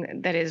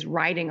everything that is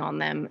riding on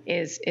them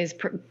is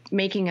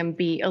making him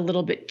be a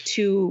little bit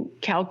too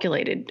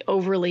calculated,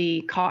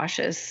 overly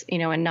cautious,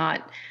 and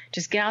not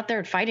just get out there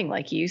and fighting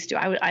like he used to.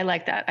 I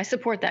like that. I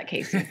support that,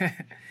 Casey.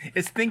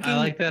 It's thinking. I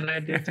like that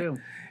idea too.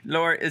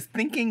 Laura, is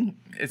thinking.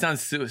 It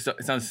sounds silly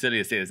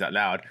to say this out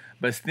loud,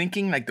 but is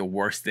thinking like the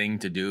worst thing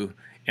to do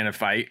in a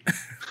fight?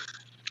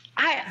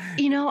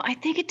 I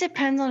think it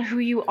depends on who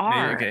you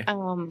are. Okay.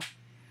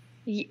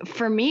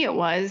 For me, it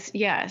was,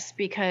 yes,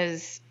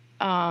 because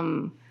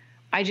I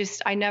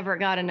never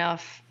got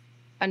enough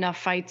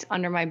fights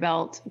under my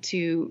belt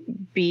to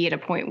be at a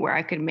point where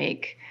I could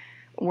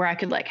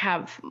like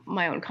have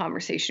my own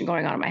conversation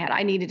going on in my head.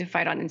 I needed to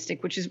fight on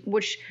instinct,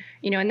 which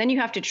and then you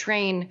have to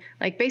train.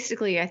 Like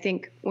basically, I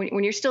think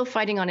when you're still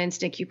fighting on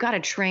instinct, you've got to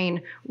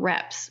train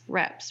reps.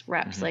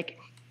 Mm-hmm. Like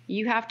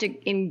you have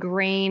to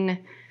ingrain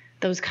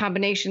those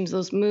combinations,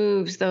 those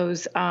moves,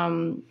 those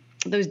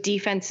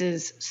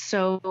defenses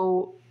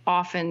so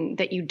often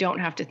that you don't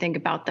have to think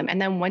about them.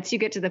 And then once you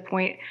get to the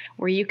point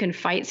where you can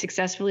fight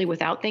successfully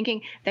without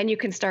thinking, then you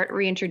can start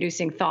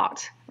reintroducing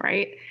thought,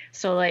 right?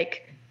 So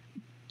like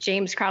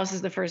James Krause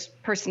is the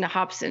first person that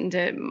hops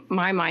into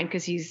my mind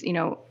because he's,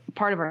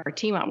 part of our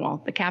team,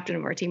 the captain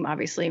of our team,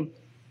 obviously.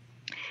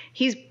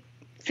 He's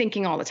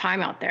thinking all the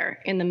time out there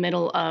in the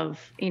middle of,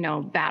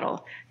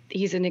 battle.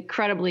 He's an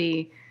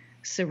incredibly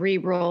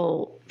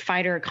cerebral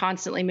fighter,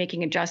 constantly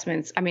making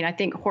adjustments. I mean, I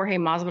think Jorge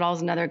Masvidal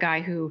is another guy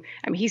who,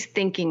 he's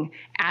thinking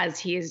as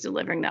he is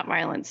delivering that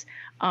violence.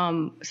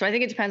 So I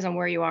think it depends on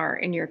where you are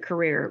in your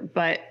career.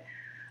 But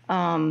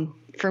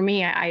for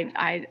me,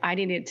 I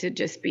needed to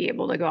just be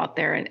able to go out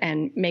there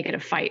and make it a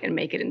fight and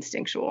make it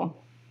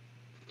instinctual.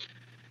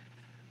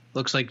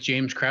 Looks like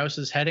James Krause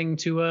is heading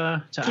to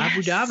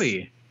Abu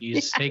Dhabi.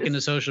 He's taken to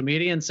social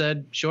media and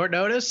said, short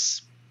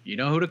notice, you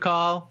know who to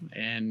call,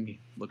 and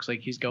looks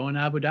like he's going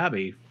to Abu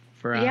Dhabi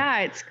for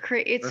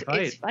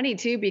it's funny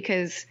too,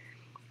 because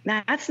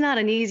that's not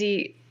an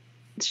easy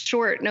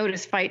short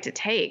notice fight to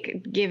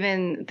take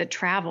given the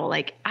travel.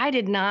 Like I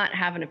did not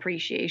have an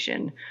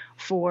appreciation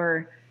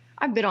for,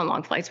 I've been on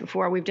long flights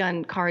before. We've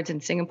done cards in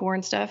Singapore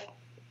and stuff.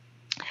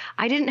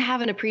 I didn't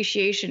have an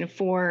appreciation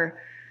for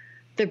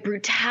the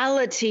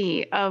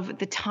brutality of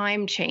the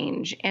time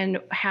change and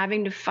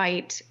having to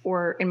fight,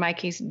 or in my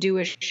case, do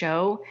a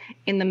show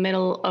in the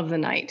middle of the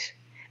night.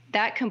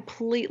 That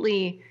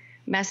completely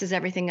messes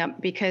everything up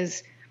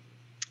because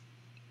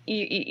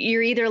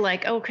you're either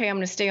like, okay, I'm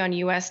going to stay on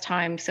US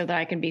time so that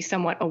I can be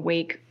somewhat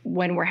awake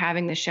when we're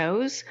having the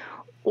shows.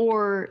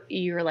 Or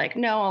you're like,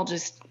 no,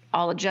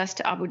 I'll adjust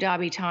to Abu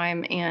Dhabi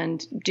time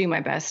and do my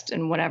best.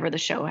 And whatever the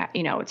show,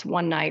 it's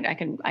one night,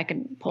 I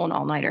can pull an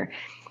all-nighter.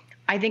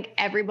 I think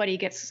everybody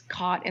gets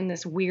caught in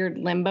this weird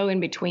limbo in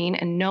between,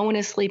 and no one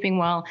is sleeping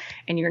well,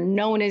 and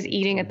no one is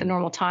eating at the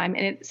normal time.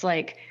 And it's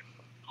like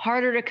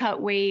harder to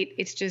cut weight.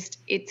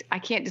 I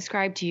can't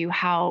describe to you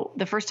how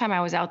the first time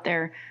I was out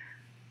there,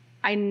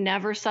 I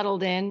never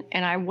settled in,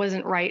 and I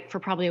wasn't right for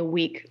probably a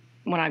week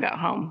when I got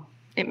home.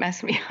 It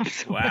messed me up.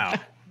 So wow.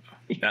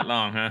 Yeah. That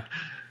long, huh?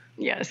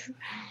 Yes.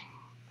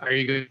 Are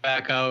you going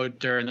back out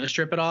during this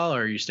trip at all,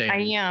 or are you staying?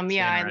 I am.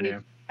 Yeah.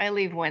 I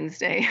leave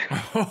Wednesday.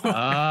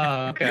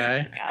 Oh,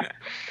 okay. Yeah.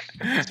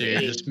 So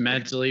you're just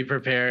mentally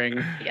preparing.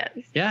 Yes.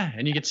 Yeah,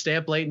 and you get to stay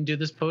up late and do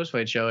this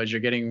post-fight show as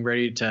you're getting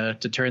ready to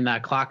turn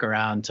that clock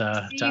around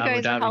to See, to you Abu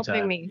guys are Dhabi helping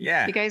time. me.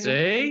 Yeah. You guys are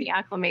See?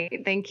 helping me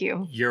acclimate. Thank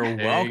you. You're you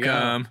go.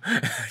 welcome.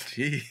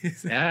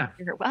 Jeez. Yeah.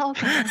 You're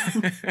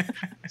welcome.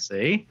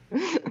 See? All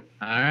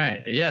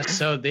right. Yes.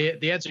 So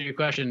the answer to your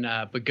question,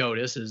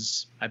 Pagodas,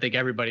 is I think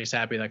everybody's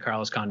happy that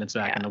Carlos Condit's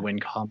back in the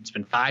win column. It's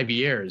been 5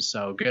 years,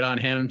 so good on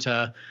him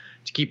to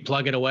keep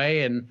plugging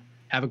away and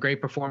have a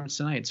great performance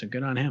tonight. So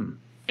good on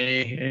him.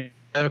 Any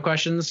other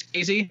questions,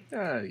 Casey?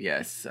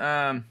 Yes.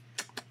 I'm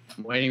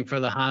waiting for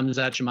the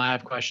Hamzat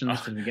Chimaev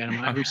questions to get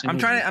them every single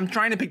week. I'm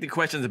trying to pick the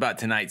questions about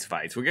tonight's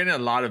fights. We're getting a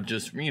lot of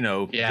just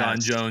John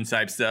Jones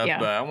type stuff,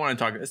 but I want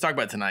to let's talk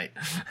about tonight.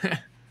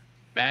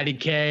 Maddie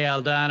K,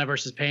 Aldana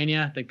versus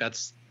Pena. I think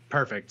that's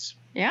perfect.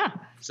 Yeah.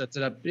 Sets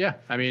it up. Yeah.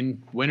 I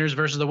mean, winners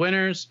versus the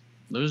winners,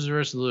 losers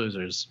versus the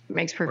losers.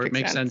 Makes perfect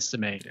sense. Makes sense to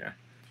me. Yeah.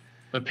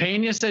 But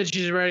Pena said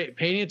she's ready.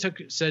 Pena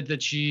said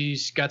that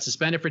she's got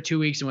suspended for 2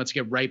 weeks and wants to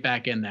get right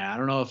back in there. I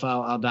don't know if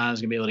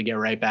Aldana's gonna be able to get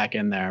right back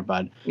in there,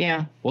 but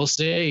yeah, we'll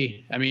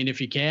see. I mean,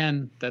 if you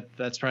can,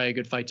 that's probably a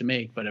good fight to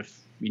make. But if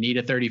you need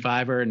a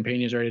 35er and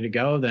Pena's ready to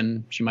go,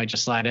 then she might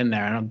just slide in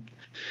there.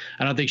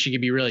 I don't think she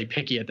could be really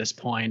picky at this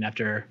point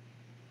after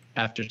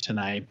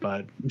tonight.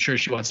 But I'm sure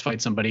she wants to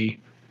fight somebody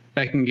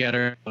that can get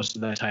her close to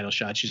that title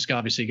shot. She's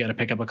obviously got to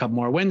pick up a couple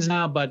more wins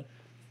now. But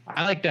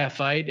I like that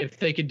fight if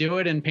they could do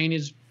it and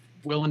Pena's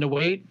willing to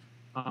wait.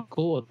 I'm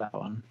cool with that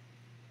one.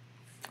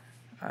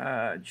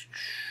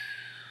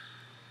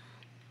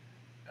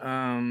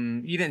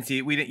 You didn't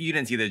see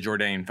the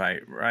Jourdain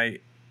fight,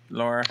 right,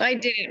 Laura? I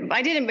didn't,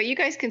 but you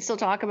guys can still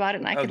talk about it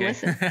and I can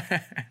listen.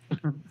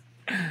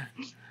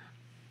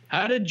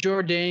 How did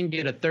Jourdain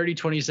get a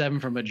 30-27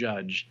 from a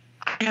judge?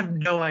 I have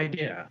no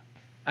idea.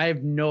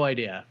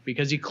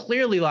 Because he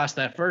clearly lost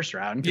that first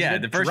round. Yeah,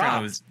 the first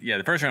round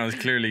was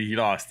clearly he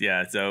lost.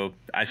 Yeah, so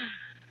I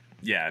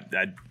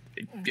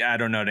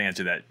don't know to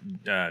answer that,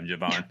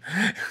 Javon.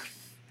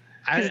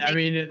 I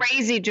mean,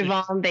 crazy,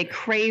 Javon. They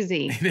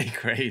crazy. They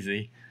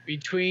crazy.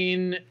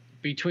 Between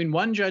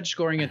one judge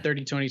scoring at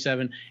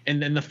 30-27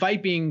 and then the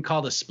fight being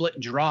called a split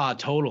draw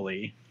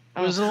totally.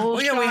 It was a little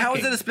shocking. Wait, how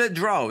was it a split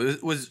draw?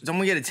 Was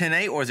someone get a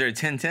 10-8 or was there a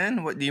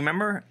 10-10? What do you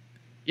remember?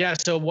 Yeah,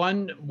 so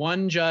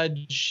one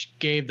judge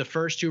gave the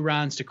first 2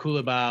 rounds to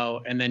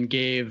Kulabau and then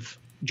gave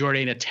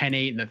Jourdain a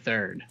 10-8 in the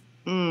third.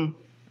 Mm.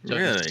 So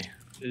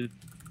really?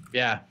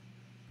 Yeah.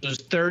 It was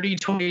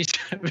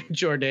 30-27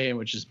 Jourdain,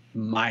 which is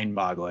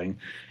mind-boggling.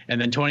 And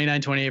then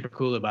 29-28 for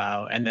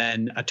Kulabau, and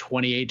then a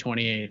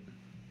 28-28.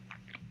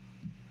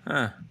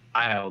 Huh.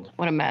 Wild.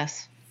 What a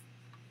mess.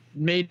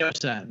 Made no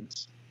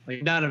sense.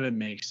 Like, none of it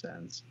makes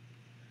sense.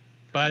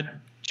 But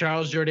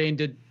Charles Jourdain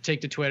did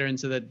take to Twitter and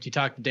said that he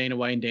talked to Dana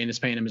White, and Dana's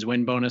paying him his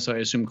win bonus, so I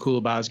assume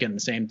Kulabau's getting the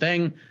same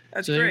thing.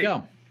 That's so there great. you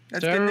go.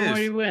 That's so good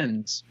everybody news.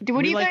 wins.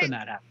 What do you like guys, when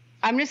that happens.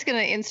 I'm just going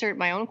to insert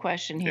my own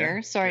question here.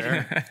 Yeah, Sorry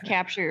to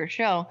capture your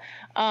show.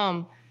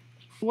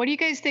 What do you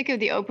guys think of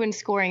the open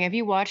scoring? Have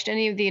you watched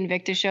any of the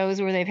Invicta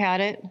shows where they've had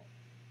it?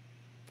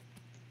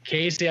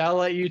 Casey, I'll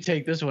let you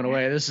take this one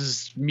away. This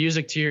is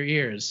music to your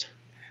ears.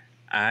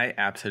 I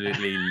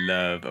absolutely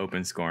love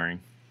open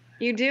scoring.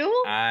 You do?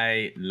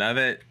 I love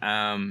it.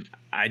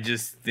 I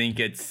just think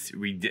it's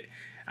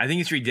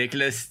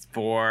ridiculous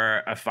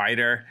for a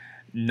fighter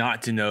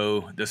not to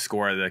know the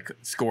score of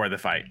the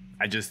fight.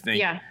 I just think.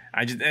 Yeah.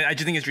 I just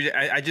think it's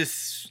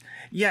ridiculous.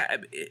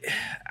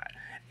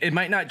 It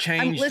might not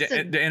change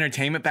the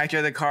entertainment factor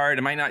of the card.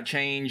 It might not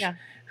change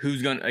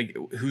who's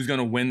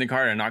gonna win the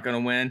card or not gonna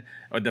win,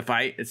 or the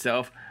fight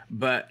itself.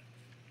 But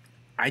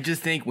I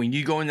just think when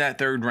you go in that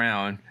third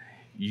round,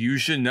 you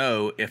should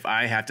know if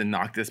I have to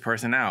knock this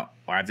person out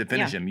or I have to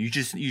finish him. You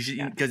should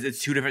because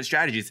it's 2 different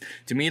strategies.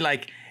 To me,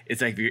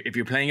 it's like if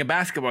you're playing a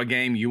basketball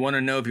game, you want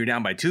to know if you're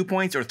down by 2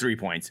 points or 3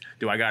 points.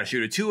 Do I got to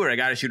shoot a 2 or I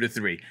got to shoot a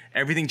 3?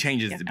 Everything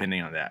changes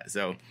depending on that.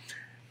 So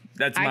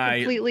that's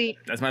my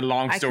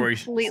long story. I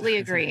completely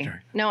agree.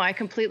 No, I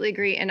completely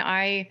agree. And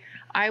I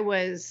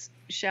was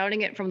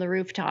shouting it from the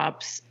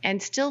rooftops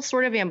and still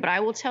sort of am. But I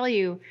will tell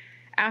you,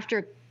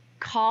 after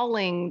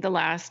calling the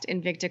last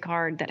Invicta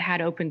card that had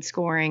open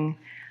scoring,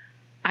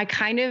 I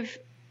kind of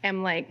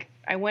am like,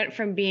 I went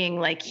from being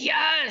like,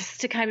 yes,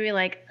 to kind of be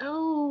like,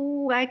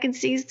 oh, I can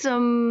see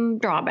some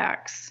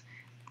drawbacks.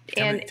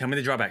 Tell me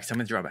the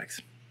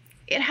drawbacks.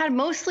 It had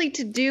mostly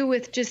to do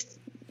with just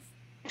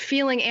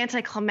feeling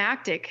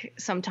anticlimactic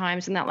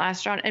sometimes in that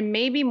last round, and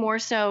maybe more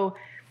so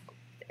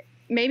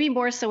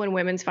in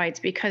women's fights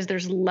because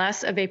there's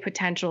less of a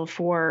potential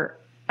for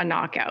a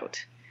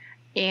knockout.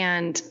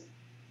 And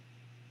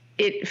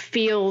it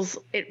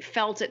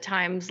felt at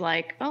times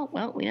like, oh,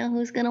 well, we know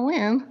who's going to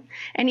win.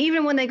 And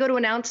even when they go to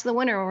announce the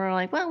winner, we're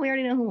like, well, we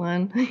already know who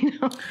won.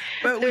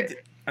 But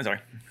I'm sorry.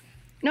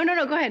 No,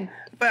 go ahead.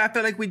 But I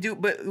feel like we do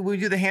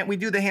the hand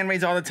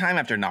raise all the time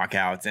after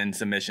knockouts and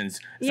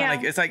submissions.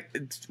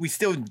 We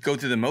still go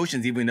through the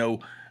motions, even though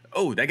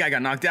oh, that guy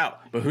got knocked out,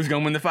 but who's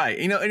going to win the fight?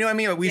 You know what I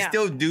mean? We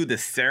still do the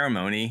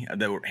ceremony,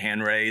 the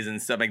hand raise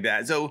and stuff like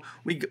that. So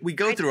we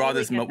go through all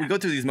this. We go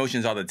through these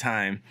motions all the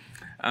time.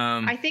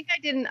 I think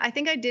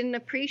I didn't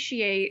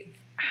appreciate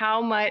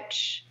how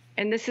much,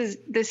 and this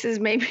is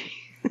maybe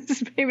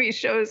this maybe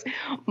shows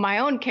my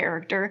own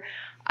character.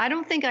 I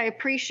don't think I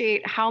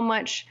appreciate how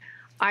much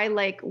I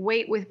like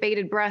wait with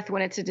bated breath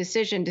when it's a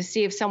decision to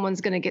see if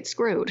someone's going to get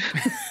screwed.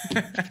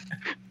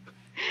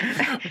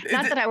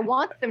 Not that I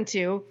want them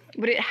to,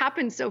 but it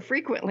happens so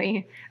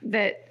frequently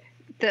that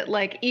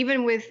like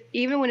even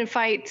when in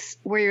fights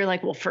where you're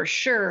like, well, for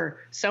sure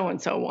so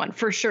and so won,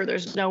 for sure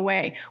there's no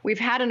way. We've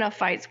had enough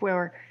fights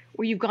where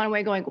you've gone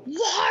away going,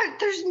 what?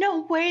 There's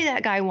no way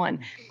that guy won.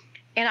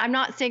 And I'm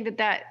not saying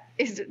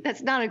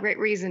that's not a great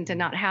reason to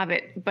not have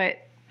it,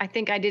 but I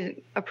think I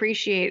didn't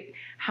appreciate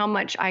how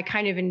much I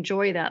kind of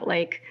enjoy that.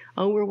 Like,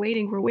 oh, we're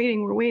waiting.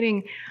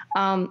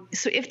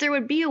 So if there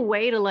would be a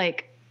way to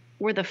like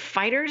where the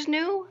fighters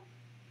knew,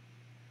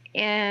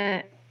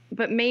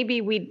 but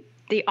maybe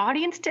the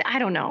audience did. I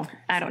don't know.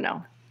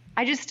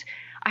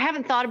 I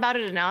haven't thought about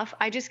it enough.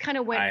 I just kind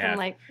of went from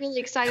like really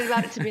excited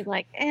about it to be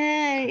like,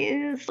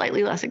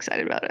 slightly less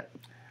excited about it.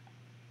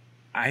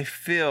 I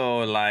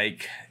feel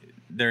like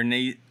there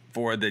need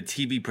for the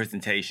TV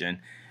presentation,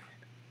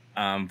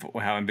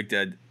 for how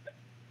Invicta.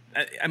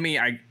 I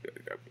mean,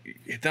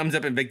 thumbs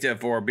up Invicta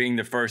for being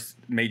the first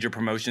major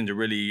promotion to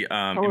really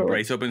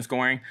embrace open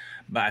scoring,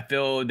 but I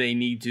feel they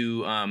need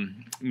to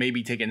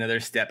maybe take another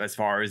step as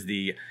far as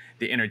the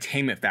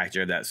entertainment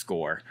factor of that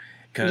score.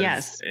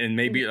 And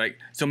maybe like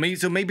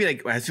maybe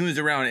like as soon as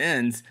the round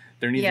ends,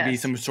 there needs to be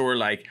some sort of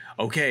like,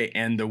 okay,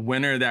 and the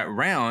winner of that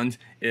round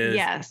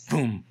is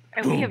boom.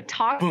 And boom, we have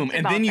talked boom, about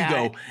and then you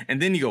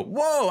that. go,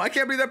 whoa! I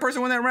can't believe that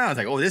person won that round. It's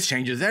like, oh, this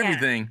changes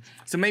everything.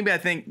 So maybe I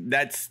think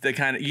that's the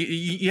kind of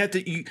you have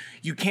to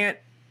you can't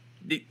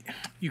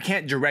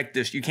direct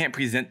this, you can't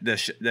present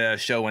the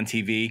show on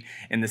TV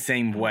in the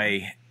same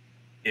way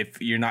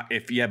if you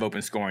have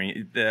open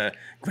scoring. The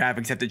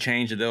graphics have to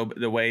change,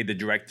 the way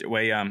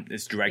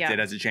it's directed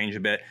has to change a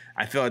bit.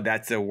 I feel like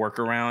that's a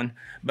workaround,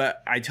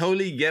 but I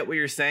totally get what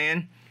you're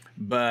saying,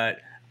 but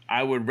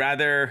I would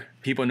rather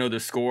people know the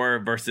score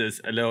versus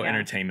a little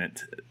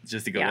entertainment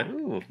just to go,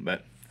 ooh,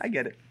 but I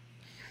get it.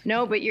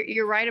 No, but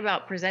you're right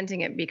about presenting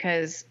it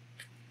because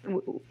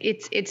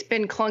it's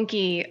been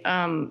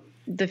clunky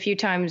the few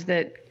times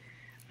that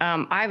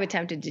I've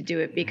attempted to do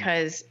it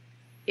because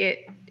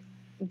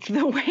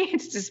the way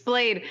it's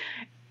displayed,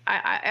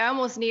 I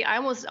almost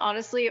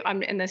honestly,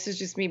 and this is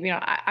just me,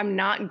 I'm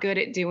not good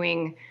at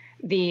doing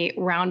the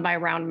round by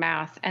round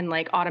math and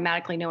like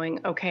automatically knowing,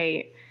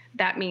 okay,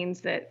 that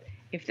means that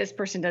if this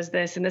person does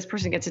this and this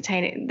person gets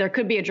attained, there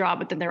could be a draw,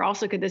 but then there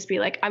also could this be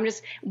like, I'm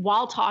just,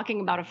 while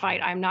talking about a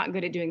fight, I'm not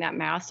good at doing that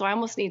math. So I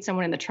almost need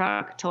someone in the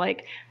truck to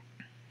like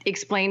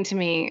explain to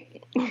me,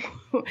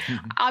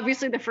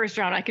 obviously the first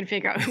round I can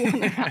figure out who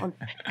won the round.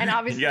 And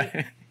obviously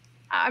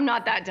I'm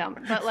not that dumb,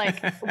 but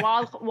like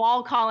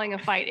while calling a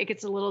fight, it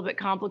gets a little bit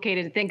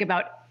complicated to think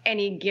about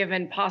any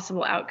given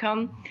possible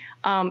outcome.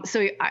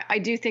 So I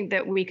do think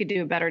that we could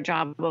do a better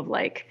job of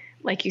like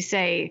you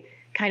say,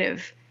 kind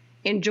of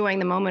enjoying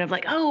the moment of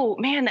like, oh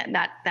man,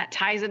 that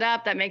ties it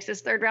up. That makes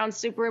this third round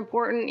super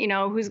important. You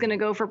know, who's going to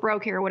go for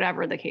broke here,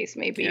 whatever the case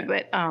may be. Yeah.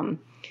 But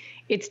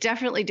it's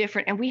definitely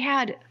different. And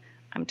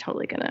I'm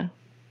totally going to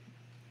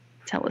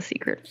tell a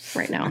secret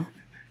right now.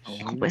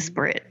 I'll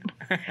whisper it.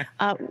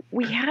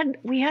 We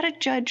had a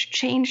judge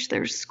change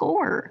their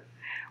score,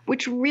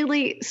 which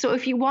really, so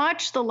if you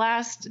watch the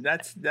last,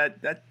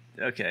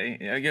 okay.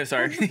 Yeah,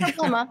 sorry.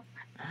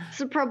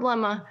 It's a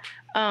problema.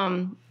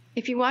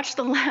 If you watch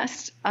the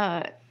last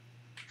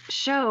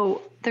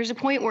show, there's a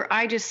point where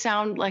I just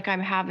sound like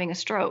I'm having a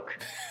stroke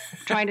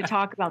trying to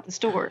talk about the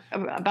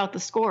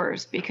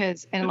scores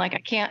because like I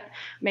can't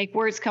make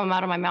words come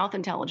out of my mouth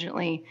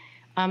intelligently.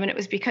 And it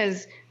was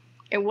because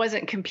it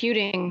wasn't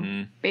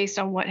computing based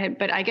on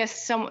but I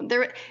guess and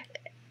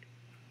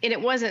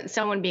it wasn't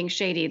someone being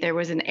shady. There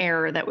was an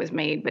error that was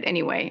made. But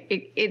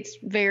anyway, it's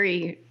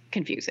very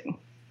confusing.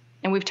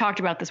 And we've talked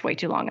about this way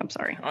too long. I'm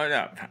sorry. Oh,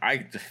 no. I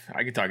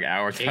could talk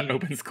hours about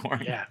open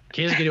scoring. Yeah.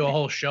 Kay's going to do a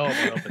whole show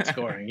about open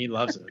scoring. He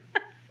loves it.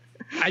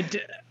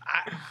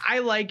 I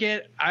like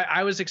it.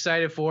 I was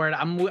excited for it.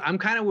 I'm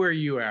kind of where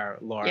you are,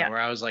 Laura, where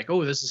I was like,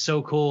 oh, this is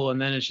so cool.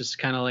 And then it's just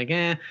kind of like,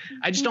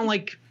 I just don't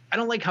like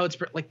how it's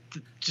like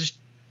just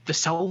the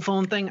cell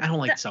phone thing. I don't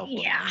like cell phone.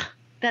 Yeah.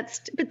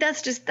 That's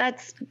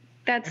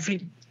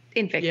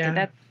Invicta. Yeah.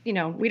 That's,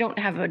 we don't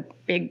have a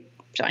big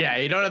giant. Yeah,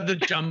 you don't have the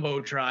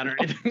Jumbotron or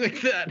anything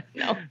like that.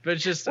 No. But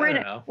it's just,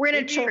 we're in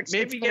a church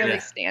that's barely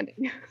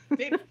standing.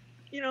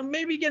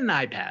 Maybe get an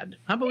iPad.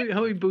 How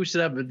about we boost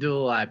it up and do a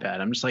little iPad?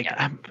 I'm just like,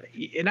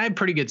 and I have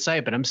pretty good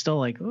sight, but I'm still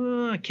like,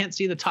 I can't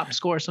see the top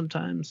score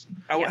sometimes.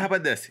 How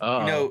about this?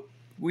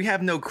 We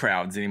have no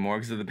crowds anymore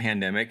because of the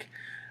pandemic,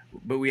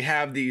 but we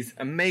have these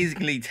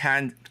amazingly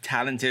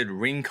talented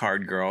ring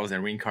card girls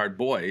and ring card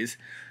boys.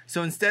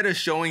 So instead of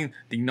showing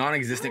the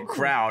non-existent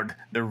crowd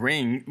the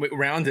ring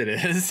round it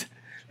is,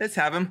 let's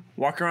have them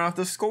walk around with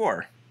the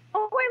score.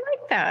 Oh, I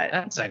that.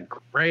 That's a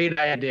great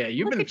idea.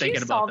 You've Look been at you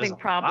thinking about this solving a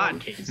problems.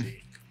 lot,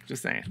 Casey.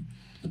 Just saying.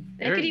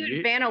 They could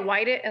even Vanna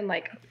White it and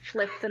like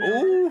flip the number.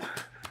 Ooh,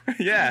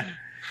 yeah.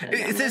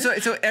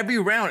 So every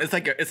round, it's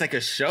like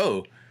a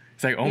show.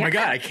 It's like, oh my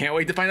God, I can't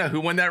wait to find out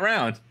who won that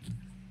round.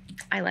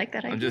 I like that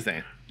idea. I'm just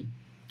saying.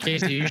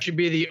 Casey, you should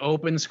be the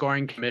open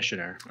scoring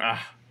commissioner.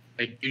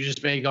 Like you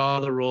just make all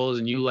the rules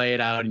and you lay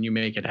it out and you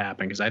make it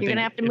happen. Because I think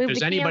if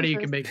there's anybody you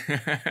can make,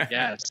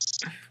 yes,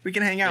 we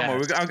can hang out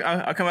more.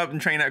 I'll come up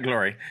and train at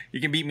Glory. You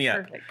can beat me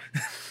up.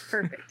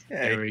 Perfect.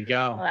 There we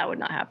go. Well, that would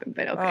not happen,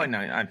 but okay. Oh no,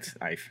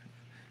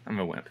 I'm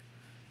a wimp.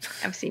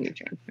 I've seen you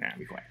train. Nah,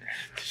 be quiet.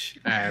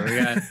 All right, we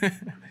got.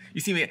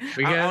 You see me?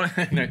 No,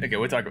 okay,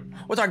 we'll talk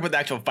about the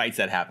actual fights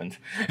that happened.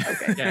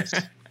 Okay. Yes.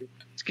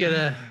 Let's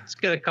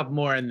get a couple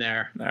more in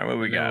there. All right, what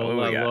we got? We'll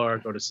let Laura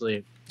go to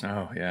sleep.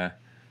 Oh yeah.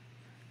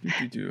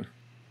 Do.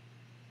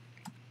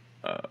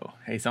 Oh,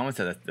 hey, someone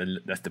said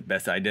that's the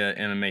best idea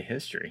in MMA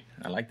history.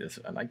 I like this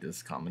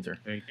commenter.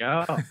 There you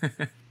go.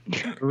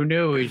 Who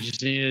knew? We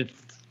just needed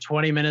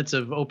 20 minutes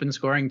of open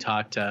scoring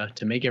talk to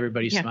make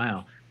everybody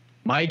smile.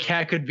 My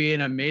cat could be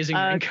an amazing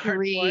ring card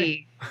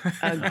play.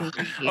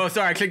 Oh,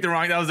 sorry, I clicked the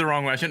wrong. That was the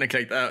wrong one. I shouldn't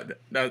have clicked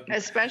that.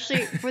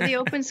 Especially for the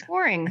open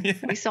scoring,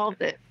 we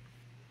solved it.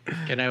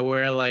 Can I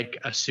wear like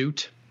a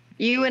suit?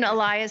 You and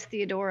Elias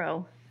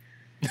Theodoro.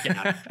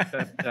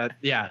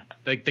 Yeah,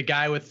 like the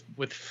guy with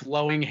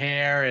flowing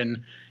hair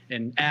and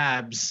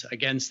abs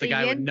against the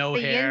guy with no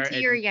hair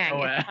and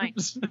no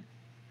abs.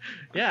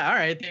 Yeah, all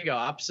right, there you go.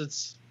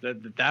 Opposites.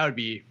 That'd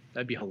be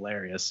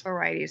hilarious.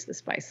 Variety is the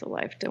spice of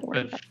life. Don't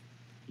worry about it.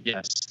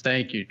 Yes,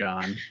 thank you,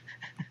 John.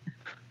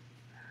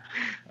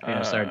 I'm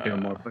gonna start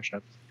doing more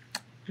push-ups.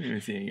 Let me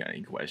see if you got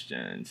any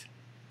questions.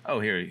 Oh,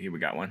 here we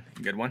got one.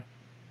 A good one.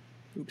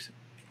 Oops.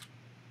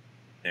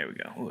 There we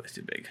go. Oh, it's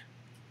too big.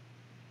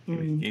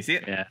 Can you see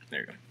it? Yeah.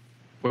 There you go.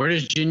 Where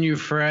does Jinyu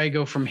Frey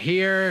go from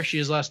here? She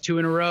has lost 2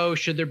 in a row.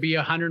 Should there be a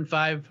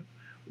 105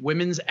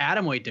 women's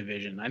atomweight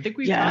division? I think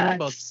we've talked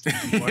about this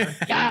before.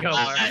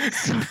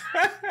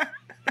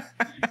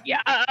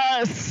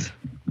 Yes.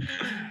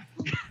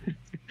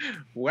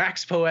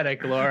 Wax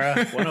poetic, Laura.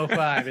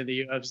 105 in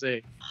the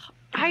UFC.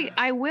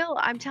 I will.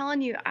 I'm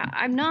telling you,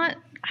 I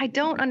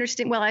don't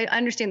understand. Well, I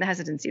understand the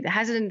hesitancy. The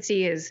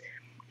hesitancy is,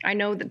 I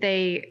know that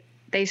they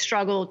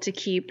struggle to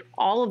keep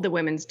all of the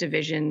women's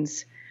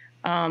divisions,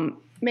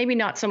 maybe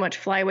not so much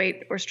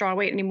flyweight or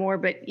strawweight anymore,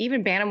 but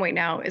even bantamweight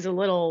now is a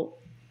little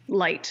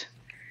light.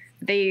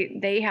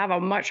 They have a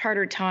much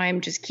harder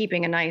time just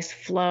keeping a nice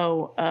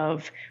flow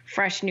of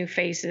fresh new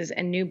faces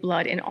and new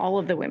blood in all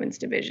of the women's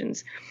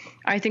divisions.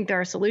 I think there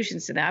are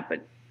solutions to that,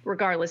 but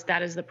regardless,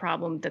 that is the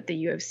problem that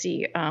the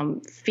UFC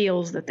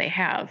feels that they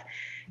have.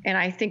 And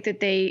I think that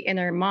they, in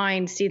their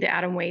mind, see the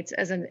atomweights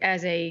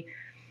as a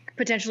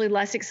potentially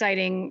less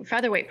exciting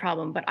featherweight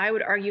problem. But I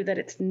would argue that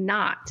it's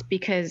not,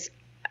 because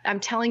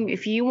I'm telling you,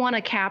 if you want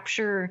to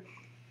capture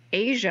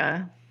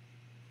Asia,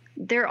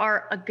 there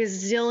are a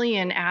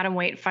gazillion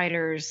atomweight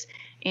fighters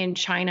in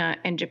China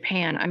and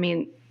Japan. I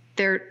mean,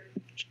 there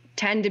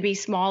tend to be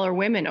smaller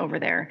women over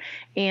there.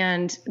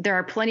 And there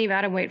are plenty of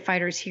atomweight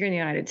fighters here in the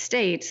United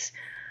States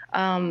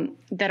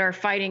that are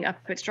fighting up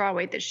at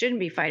strawweight that shouldn't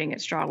be fighting at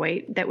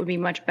strawweight, that would be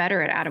much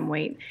better at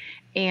atomweight.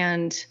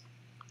 And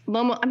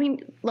Loma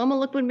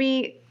Lookwood,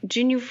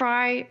 Jinyu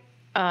Frey,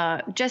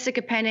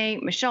 Jessica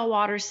Penne, Michelle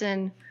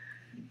Watterson,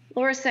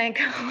 Laura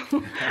Sanko.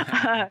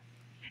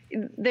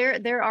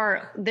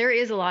 There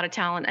is a lot of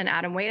talent at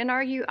atomweight, and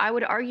I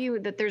would argue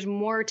that there's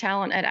more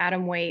talent at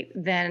atomweight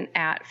than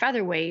at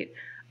featherweight.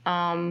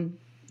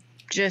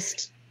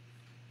 Just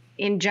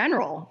in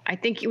general, I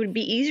think it would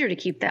be easier to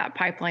keep that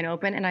pipeline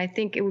open, and I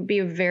think it would be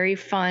a very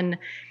fun.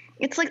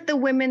 It's like the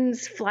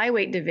women's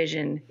flyweight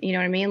division, you know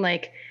what I mean?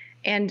 Like,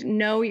 and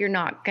no, you're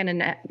not going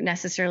to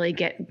necessarily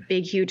get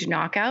big, huge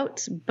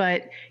knockouts,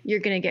 but you're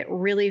going to get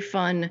really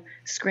fun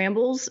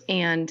scrambles,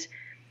 and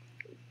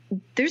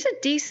there's a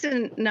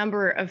decent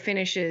number of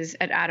finishes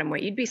at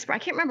atomweight. You'd be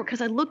surprised. I can't remember because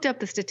I looked up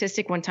the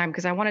statistic one time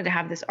because I wanted to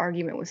have this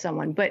argument with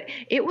someone, but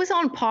it was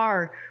on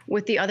par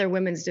with the other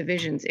women's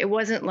divisions. It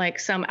wasn't like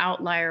some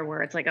outlier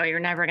where it's like, oh, you're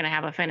never going to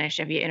have a finish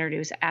if you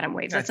introduce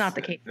atomweights. That's not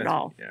the case at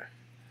all. Yeah.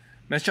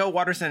 Michelle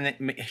Watterson,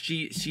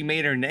 she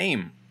made her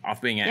name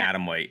off being an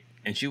atomweight.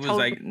 And she was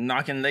like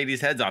knocking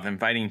ladies' heads off and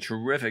fighting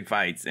terrific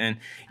fights. And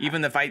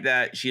even the fight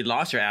that she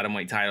lost her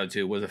atomweight title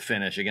to was a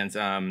finish against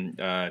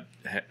Erica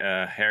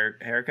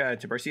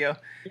Tiburcio.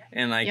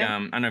 And like I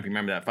don't know if you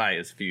remember that fight.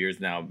 It's a few years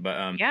now,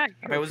 but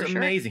it was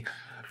amazing.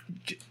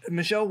 Sure.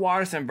 Michelle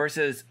Watterson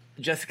versus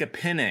Jessica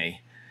Penne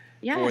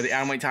for the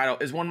atomweight title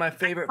is one of my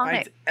favorite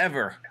fights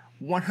ever.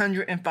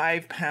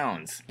 105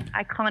 pounds.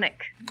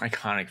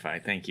 Iconic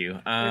fight. Thank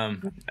you.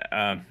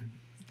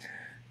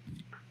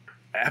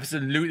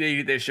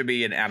 Absolutely, there should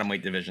be an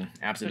atomweight division.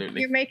 Absolutely.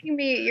 You're making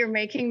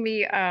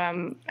me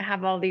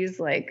have all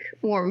these like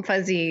warm,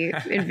 fuzzy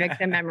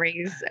Invicta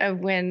memories of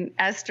when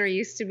Esther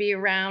used to be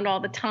around all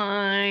the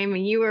time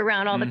and you were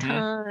around all the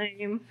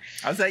time.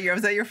 I was at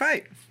your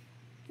fight.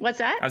 What's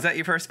that? I was at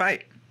your first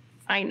fight.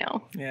 I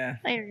know. Yeah.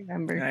 I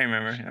remember. I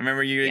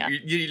remember you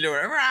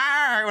were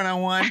rah, when I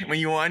won. When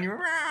you won, you were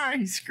rah,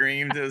 you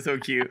screamed. It was so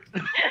cute.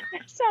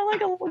 Sound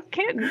like a little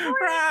kid.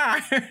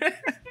 Rah.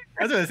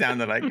 That's what it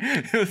sounded like.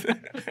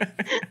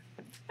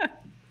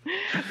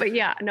 But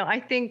yeah, no, I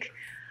think.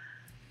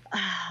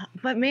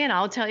 But man,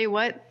 I'll tell you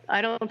what.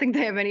 I don't think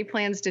they have any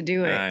plans to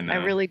do it. I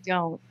really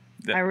don't.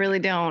 I really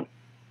don't.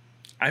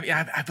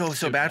 I feel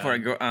so bad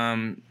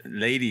for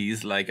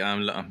ladies like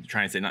I'm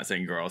trying to say, not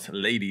saying girls,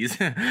 ladies,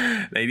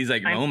 ladies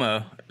like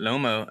Lomo.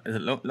 Is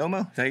it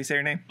Lomo? Is that how you say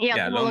her name?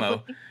 Yeah,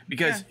 Lomo.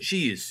 Because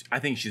I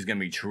think she's gonna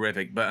be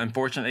terrific, but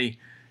unfortunately,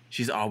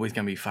 she's always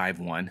gonna be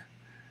 5'1".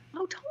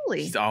 Oh,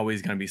 totally. She's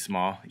always gonna be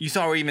small. You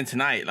saw her even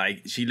tonight.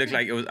 Like she looked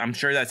like it was. I'm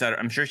sure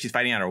she's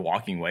fighting at her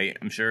walking weight.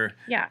 I'm sure.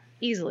 Yeah,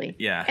 easily.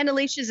 Yeah. And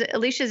Alicia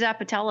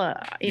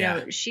Zappatella, you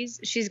know,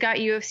 she's got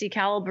UFC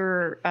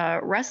caliber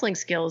wrestling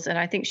skills, and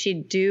I think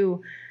she'd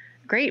do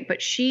great.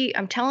 But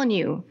I'm telling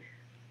you,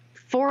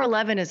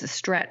 4'11" is a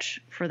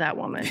stretch for that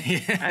woman.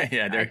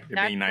 They're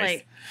being nice.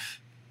 Like,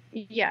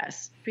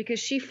 yes, because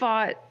she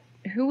fought.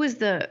 Who was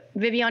the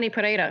Viviane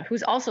Pereira,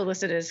 who's also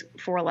listed as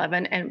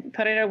 4'11", and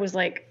Pereira was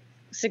like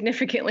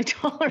significantly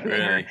taller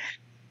than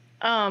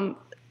her.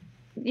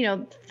 You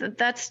know,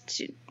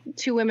 that's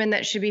two women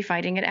that should be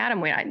fighting at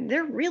atomweight.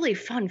 They're really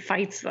fun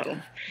fights, though.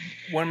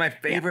 One of my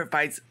favorite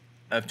fights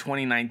of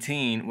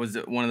 2019 was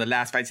one of the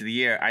last fights of the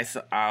year.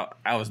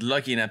 I was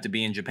lucky enough to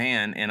be in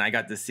Japan, and I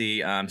got to see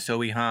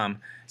Sohei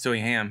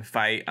Ham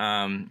fight.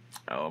 I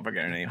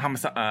forget her name.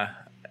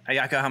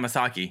 Ayaka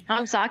Hamasaki.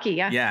 Hamasaki,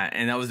 yeah. Yeah,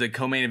 and that was the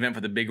co-main event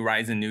for the big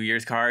Rise in New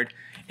Year's card.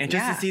 And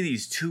just to see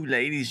these two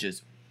ladies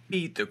just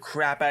beat the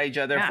crap out of each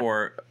other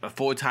for a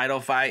full title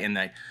fight, and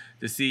like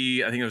to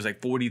see, I think there was like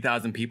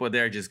 40,000 people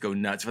there just go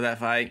nuts for that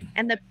fight.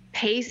 And the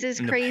pace is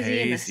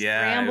crazy, and the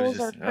scrambles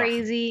are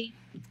crazy.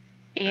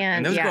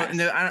 And those girls,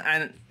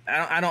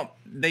 I don't.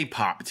 They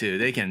pop too.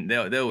 They can. They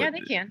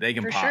can. They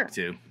can pop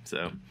too.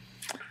 So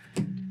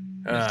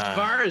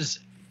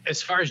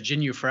as far as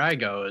Jin Yu Fry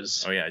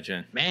goes, oh yeah,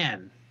 Jin.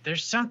 Man, there's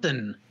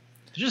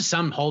just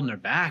something holding her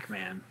back,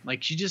 man.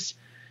 Like she just.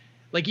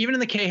 Like, even in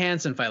the Kay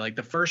Hansen fight, like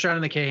the first round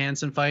of the Kay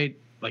Hansen fight,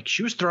 like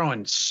she was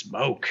throwing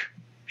smoke.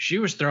 She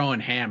was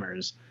throwing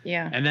hammers.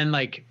 Yeah. And then,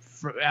 like,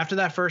 after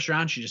that first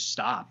round, she just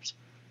stopped.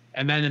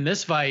 And then in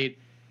this fight,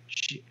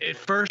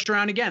 first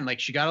round again, like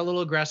she got a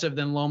little aggressive.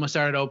 Then Loma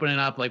started opening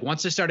up. Like,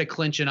 once they started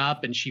clinching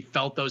up and she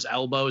felt those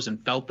elbows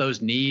and felt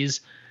those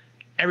knees,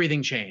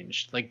 everything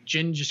changed. Like,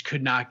 Jin just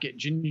could not get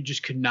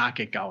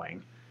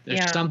going.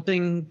 There's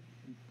something,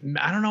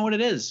 I don't know what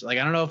it is. Like,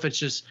 I don't know if it's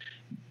just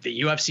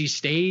the UFC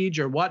stage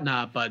or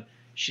whatnot, but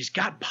she's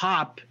got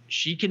pop.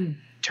 She can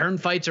turn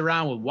fights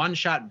around with one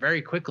shot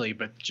very quickly,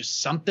 but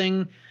just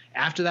something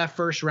after that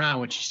first round,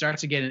 when she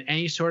starts to get in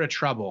any sort of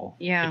trouble,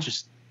 it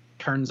just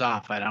turns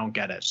off. I don't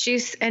get it.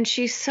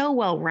 She's so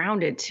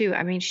well-rounded too.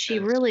 I mean, she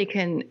really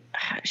can,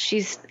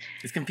 it's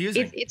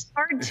confusing. It's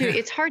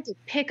hard to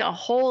pick a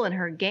hole in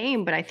her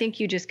game, but I think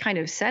you just kind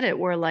of said it,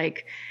 where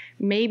like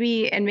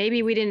maybe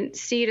we didn't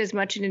see it as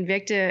much in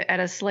Invicta at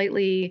a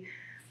slightly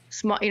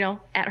small, you know,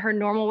 at her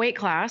normal weight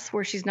class,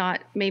 where she's not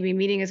maybe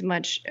meeting as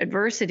much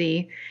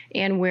adversity,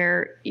 and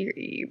where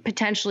you're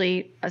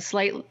potentially a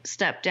slight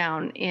step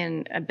down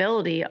in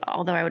ability,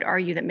 although I would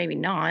argue that maybe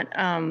not.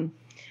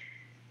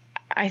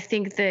 I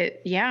think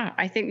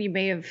you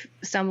may have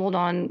stumbled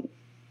on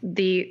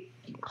the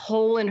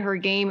hole in her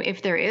game,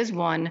 if there is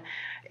one,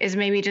 is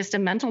maybe just a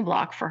mental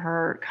block for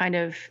her, kind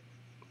of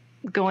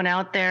going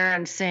out there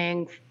and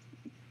saying,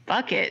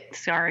 fuck it,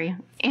 sorry,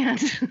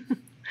 and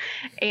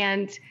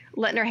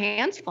letting her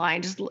hands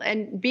fly,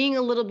 and being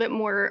a little bit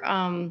more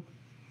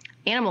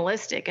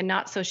animalistic, and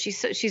not so.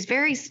 She's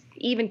very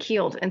even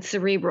keeled and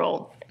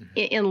cerebral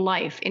in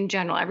life in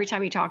general. Every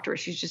time you talk to her,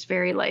 she's just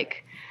very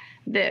like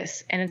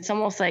this, and it's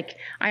almost like,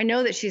 I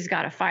know that she's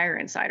got a fire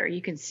inside her.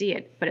 You can see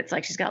it, but it's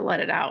like she's got to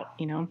let it out,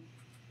 you know?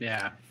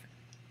 Yeah.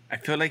 I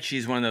feel like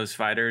she's one of those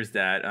fighters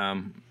that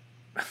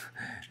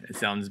it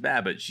sounds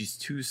bad, but she's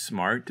too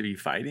smart to be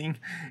fighting,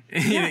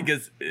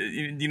 because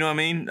you know what I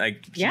mean.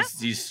 Like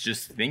she's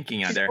just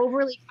thinking out there,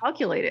 overly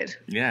calculated.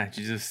 Yeah,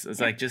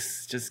 it's like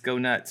just go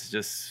nuts,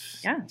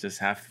 just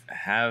have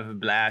a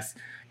blast.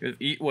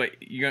 What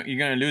you're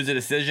gonna lose a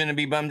decision and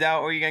be bummed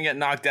out, or you're gonna get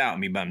knocked out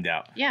and be bummed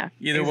out. Yeah,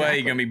 either way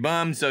you're gonna be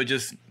bummed. So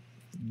just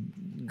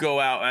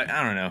go out.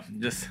 I don't know.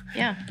 Just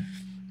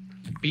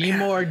Be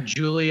more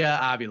Julia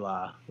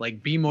Avila.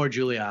 Like, be more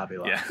Julia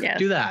Avila. Yeah. Yes,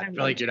 do that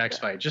for like your next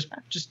fight.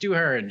 Just do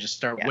her and just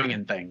start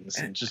winging things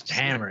and just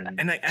hammering.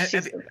 And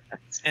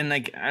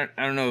I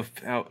don't know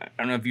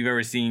if you've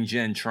ever seen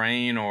Jen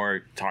train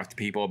or talk to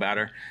people about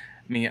her.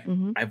 I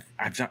mean,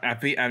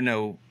 I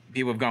know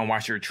people have gone and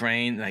watched her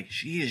train. Like,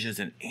 she is just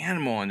an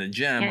animal in the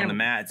gym on the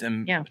mats.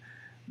 And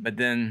but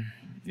then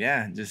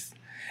just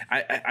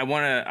I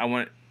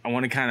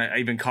want to kind of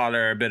even call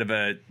her a bit of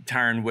a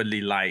Tyron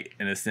Woodley light,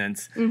 in a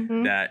sense,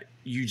 that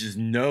you just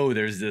know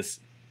there's this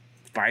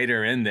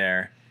fighter in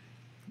there,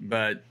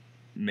 but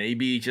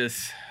maybe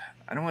just,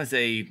 I don't want to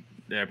say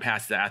they're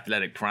past the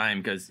athletic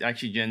prime, because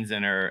actually Jen's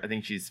in her, I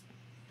think she's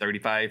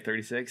 35,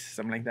 36,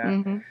 something like that.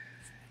 Mm-hmm.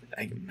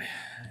 Like,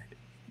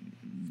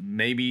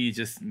 maybe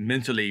just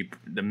mentally,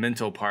 the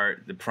mental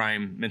part, the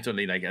prime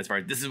mentally, like as far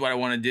as this is what I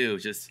want to do.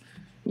 Just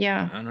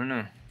I don't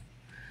know.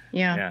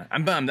 Yeah,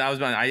 I'm bummed. I was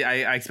bummed.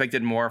 I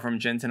expected more from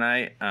Jen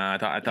tonight. I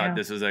thought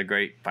this was a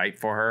great fight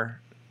for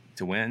her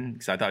to win,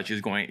 because I thought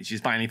she's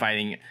finally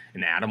fighting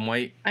an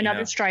atomweight.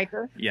 Another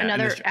striker. Yeah,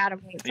 another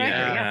atomweight striker.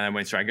 Yeah,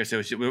 atomweight striker.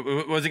 So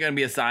it wasn't going to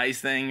be a size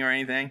thing or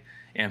anything.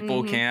 And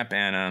full camp,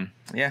 and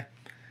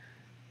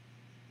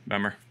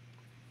bummer.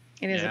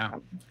 It is. Yeah.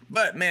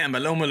 But man,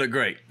 Loma looked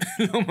great.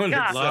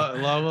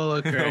 Loma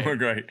looked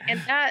great. And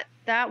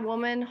that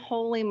woman,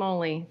 holy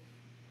moly!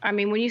 I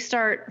mean, when you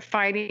start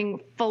fighting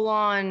full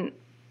on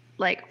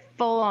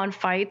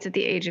fights at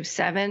the age of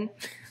 7,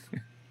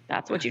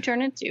 that's what you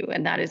turn into,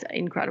 and that is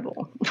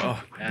incredible.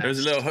 Oh,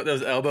 there's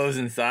those elbows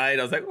inside.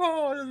 I was like,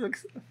 oh, this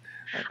looks.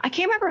 I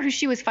can't remember who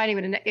she was fighting,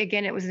 but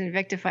again, it was an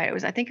Invicta fight.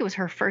 I think it was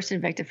her first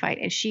Invicta fight,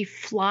 and she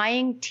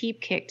flying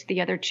teep kicked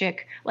the other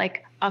chick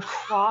like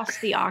across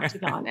the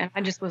octagon, and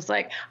I just was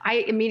like,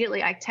 I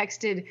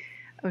texted.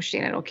 Oh,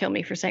 Shane, it'll kill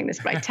me for saying this,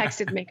 but I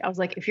texted Mick. I was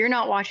like, if you're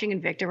not watching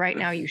Invicta right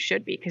now, you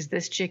should be, because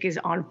this chick is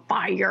on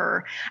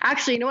fire.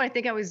 Actually, you know what I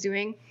think I was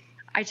doing?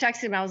 I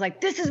texted him. I was like,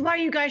 this is why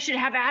you guys should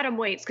have atom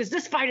weights, because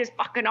this fight is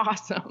fucking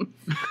awesome.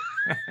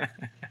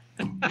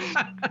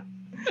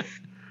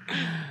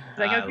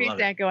 Like, okay,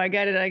 Stanko, I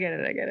get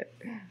it.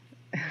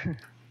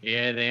 Yeah,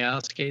 anything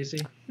else, Casey?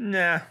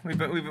 Nah, we've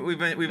been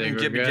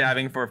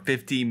jibby-jabbing for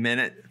 50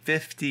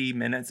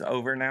 minutes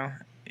over now.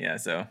 Yeah,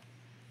 so.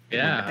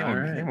 Yeah,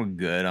 I think we're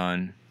good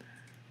on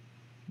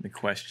the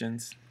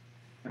questions.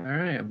 All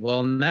right.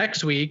 Well,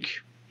 next week,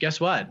 guess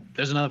what?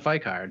 There's another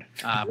fight card.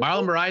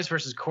 Marlon Moraes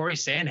versus Corey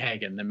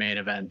Sandhagen, the main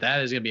event.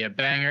 That is going to be a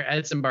banger.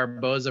 Edson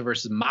Barboza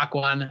versus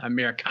Makwan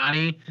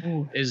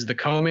Amirkhani is the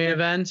co-main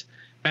event.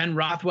 Ben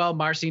Rothwell,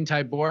 Marcin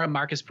Tybura,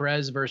 Marcus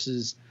Perez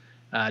versus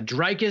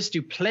Dricus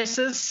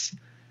Duplessis.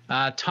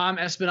 Tom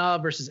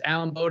Espinal versus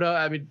Alan Bodo.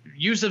 I mean,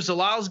 Yusuf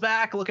Zalal's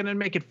back, looking to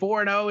make it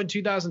 4-0 in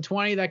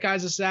 2020. That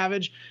guy's a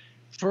savage.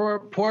 For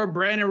poor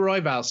Brandon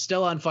Royval,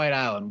 still on Fight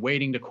Island,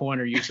 waiting to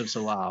corner Yusuf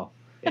Zalal.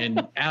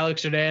 And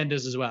Alex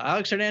Hernandez as well.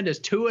 Alex Hernandez,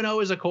 2-0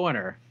 as a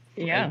corner.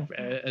 Yeah.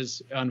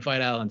 As on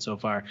Fight Island so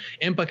far.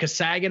 Impa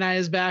Kasaganai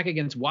is back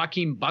against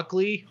Joaquin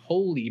Buckley.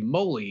 Holy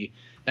moly.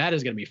 That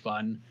is going to be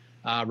fun.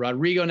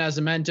 Rodrigo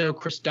Nascimento,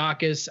 Chris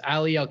Dawkins,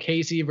 Ali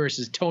El-Casey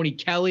versus Tony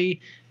Kelly.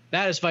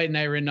 That is fight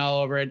night written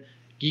all over it.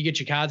 Giga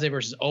Chikadze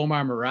versus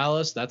Omar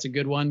Morales. That's a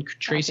good one.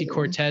 Tracy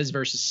Cortez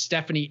versus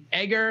Stephanie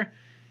Egger.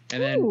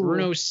 And then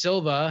Bruno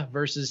Silva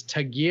versus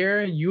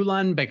Tagir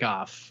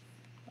Ulanbekov.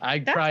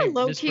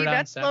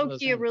 That's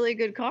low-key a really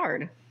good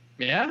card.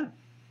 Yeah.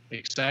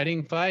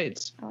 Exciting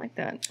fights. I like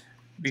that.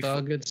 It's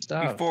all good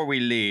stuff. Before we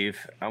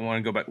leave, I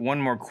want to go back.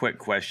 One more quick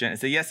question.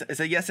 It's a yes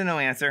and no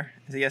answer.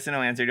 You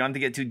don't have to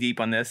get too deep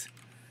on this.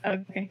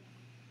 Okay.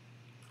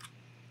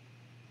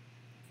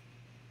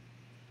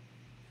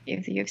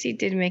 If the UFC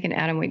did make an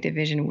atomweight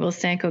division, will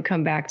Stanko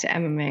come back to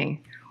MMA?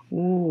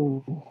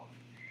 Ooh.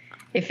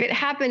 If it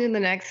happened in the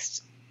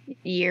next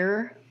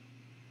year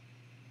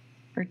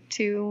or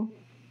two,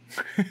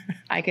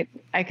 I think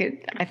I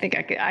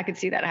could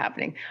see that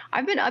happening.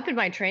 I've been up in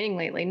my training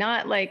lately,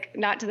 not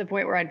to the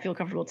point where I'd feel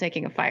comfortable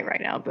taking a fight right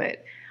now,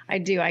 but I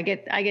do. I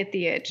get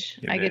the itch.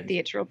 I get the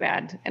itch real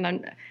bad,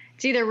 and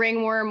it's either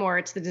ringworm or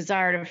it's the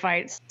desire to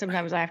fight.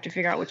 Sometimes I have to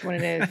figure out which one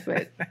it is,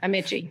 but I'm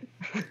itchy.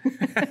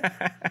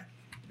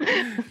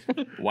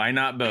 Why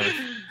not both?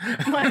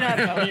 Why not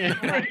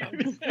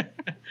both?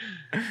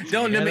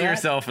 Don't limit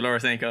yourself, Laura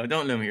Sanko.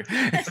 Don't limit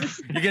yourself.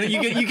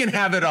 You can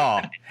have it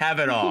all. Have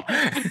it all.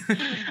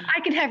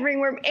 I can have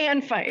ringworm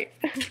and fight.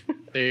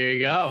 There you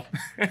go.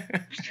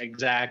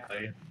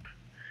 Exactly.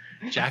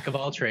 Jack of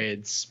all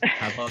trades.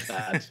 How about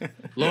that?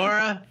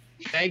 Laura,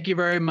 thank you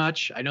very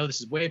much. I know this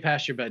is way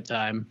past your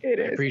bedtime. It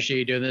is. I appreciate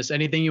you doing this.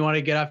 Anything you want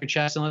to get off your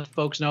chest and let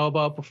folks know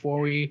about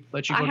before we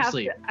let you go to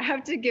sleep? I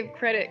have to give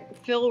credit.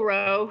 Phil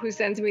Rowe, who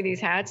sends me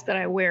these hats that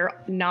I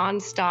wear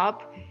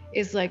nonstop,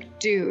 is like,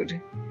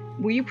 dude,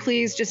 will you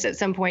please just at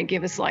some point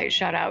give a slight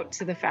shout out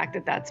to the fact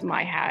that that's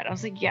my hat? I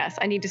was like, yes,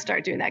 I need to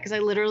start doing that, because I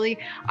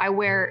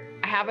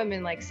have them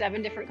in like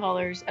 7 different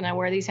colors, and I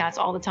wear these hats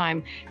all the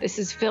time. This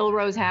is Phil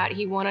Rowe's hat.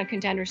 He won a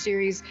Contender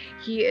Series.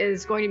 He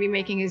is going to be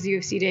making his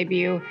UFC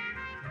debut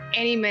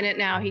any minute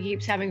now. He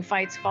keeps having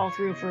fights fall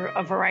through for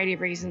a variety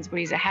of reasons, but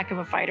he's a heck of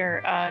a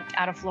fighter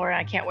out of Florida.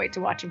 I can't wait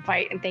to watch him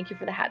fight, and thank you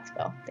for the hats,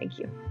 Phil. Thank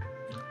you.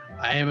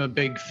 I am a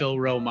big Phil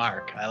Rowe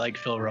mark. I like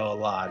Phil Rowe a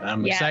lot.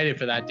 I'm excited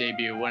for that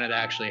debut when it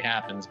actually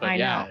happens. But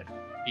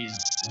he's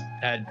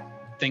had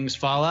things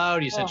fall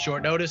out. He's had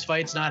short notice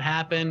fights not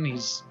happen.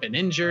 He's been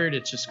injured.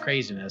 It's just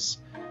craziness.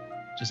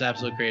 Just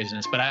absolute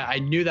craziness. But I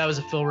knew that was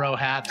a Phil Rowe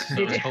hat,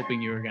 so I was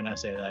hoping you were going to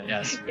say that.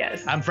 Yes.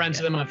 Yes. I'm friends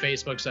with him on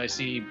Facebook, so I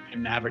see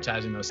him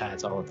advertising those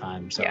hats all the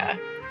time. So. Yeah.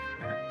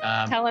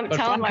 Tell him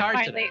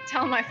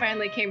I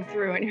finally came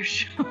through on your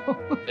show.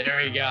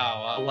 There you go.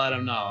 I'll let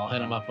him know. I'll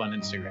hit him up on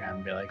Instagram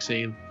and be like,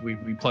 see, we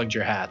plugged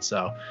your hat.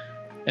 So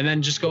And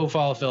then just go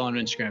follow Phil on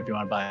Instagram if you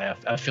want to buy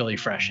a Philly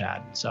Fresh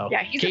hat. So,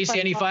 yeah, Casey,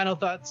 any final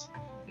thoughts?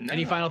 No.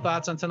 Any final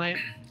thoughts on tonight?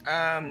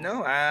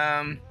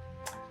 No.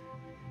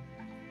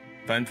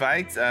 Fun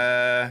fights,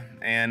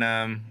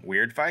 and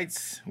weird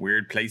fights,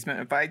 weird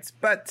placement of fights.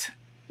 But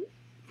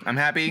I'm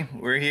happy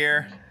we're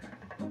here.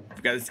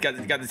 Got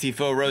to see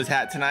Phil Rose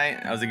hat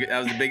tonight. That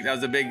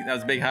was a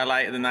big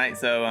highlight of the night.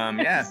 So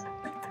yeah,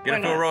 get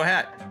a Phil Rose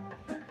hat.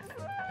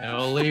 And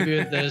we'll leave you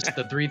with this: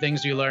 the 3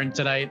 things you learned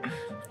tonight.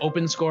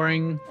 Open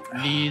scoring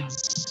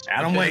needs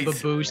atom weights.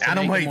 A boost to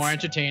make it more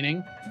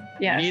entertaining.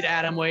 Yes. We need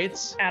atom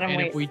weights.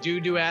 If we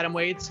do atom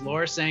weights,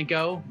 Laura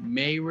Sanko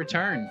may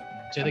return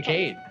to the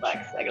cage.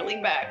 Flex. I can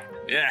lean back.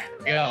 Yeah.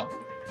 Go.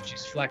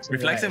 She's flexing. We're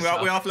flexing. We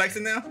all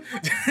flexing now.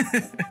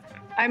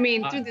 I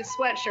mean, through the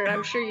sweatshirt,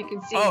 I'm sure you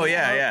can see. Oh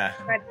yeah.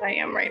 How red I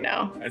am right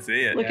now. I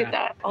see it. Look at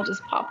that. I'll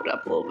just pop it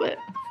up a little bit.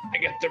 I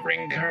got the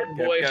ring card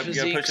boy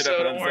physique,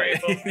 so don't worry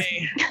about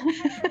me.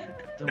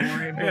 Don't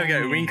worry about me. We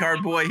got a ring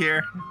card boy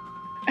here.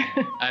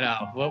 I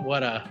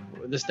know.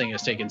 This thing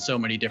has taken so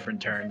many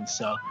different turns.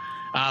 So,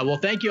 well,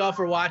 thank you all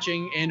for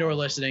watching and or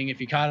listening.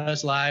 If you caught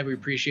us live, we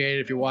appreciate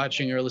it. If you're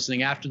watching or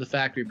listening after the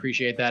fact, we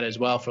appreciate that as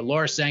well. For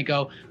Laura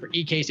Sanko, for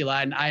E. Casey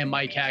Ladden, I am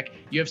Mike Heck.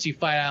 UFC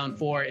Fight Island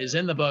 4 is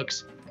in the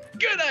books.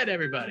 Good night,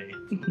 everybody.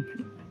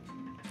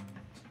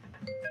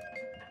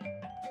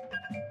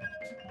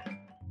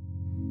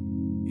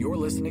 You're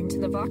listening to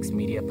the Vox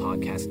Media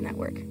Podcast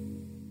Network.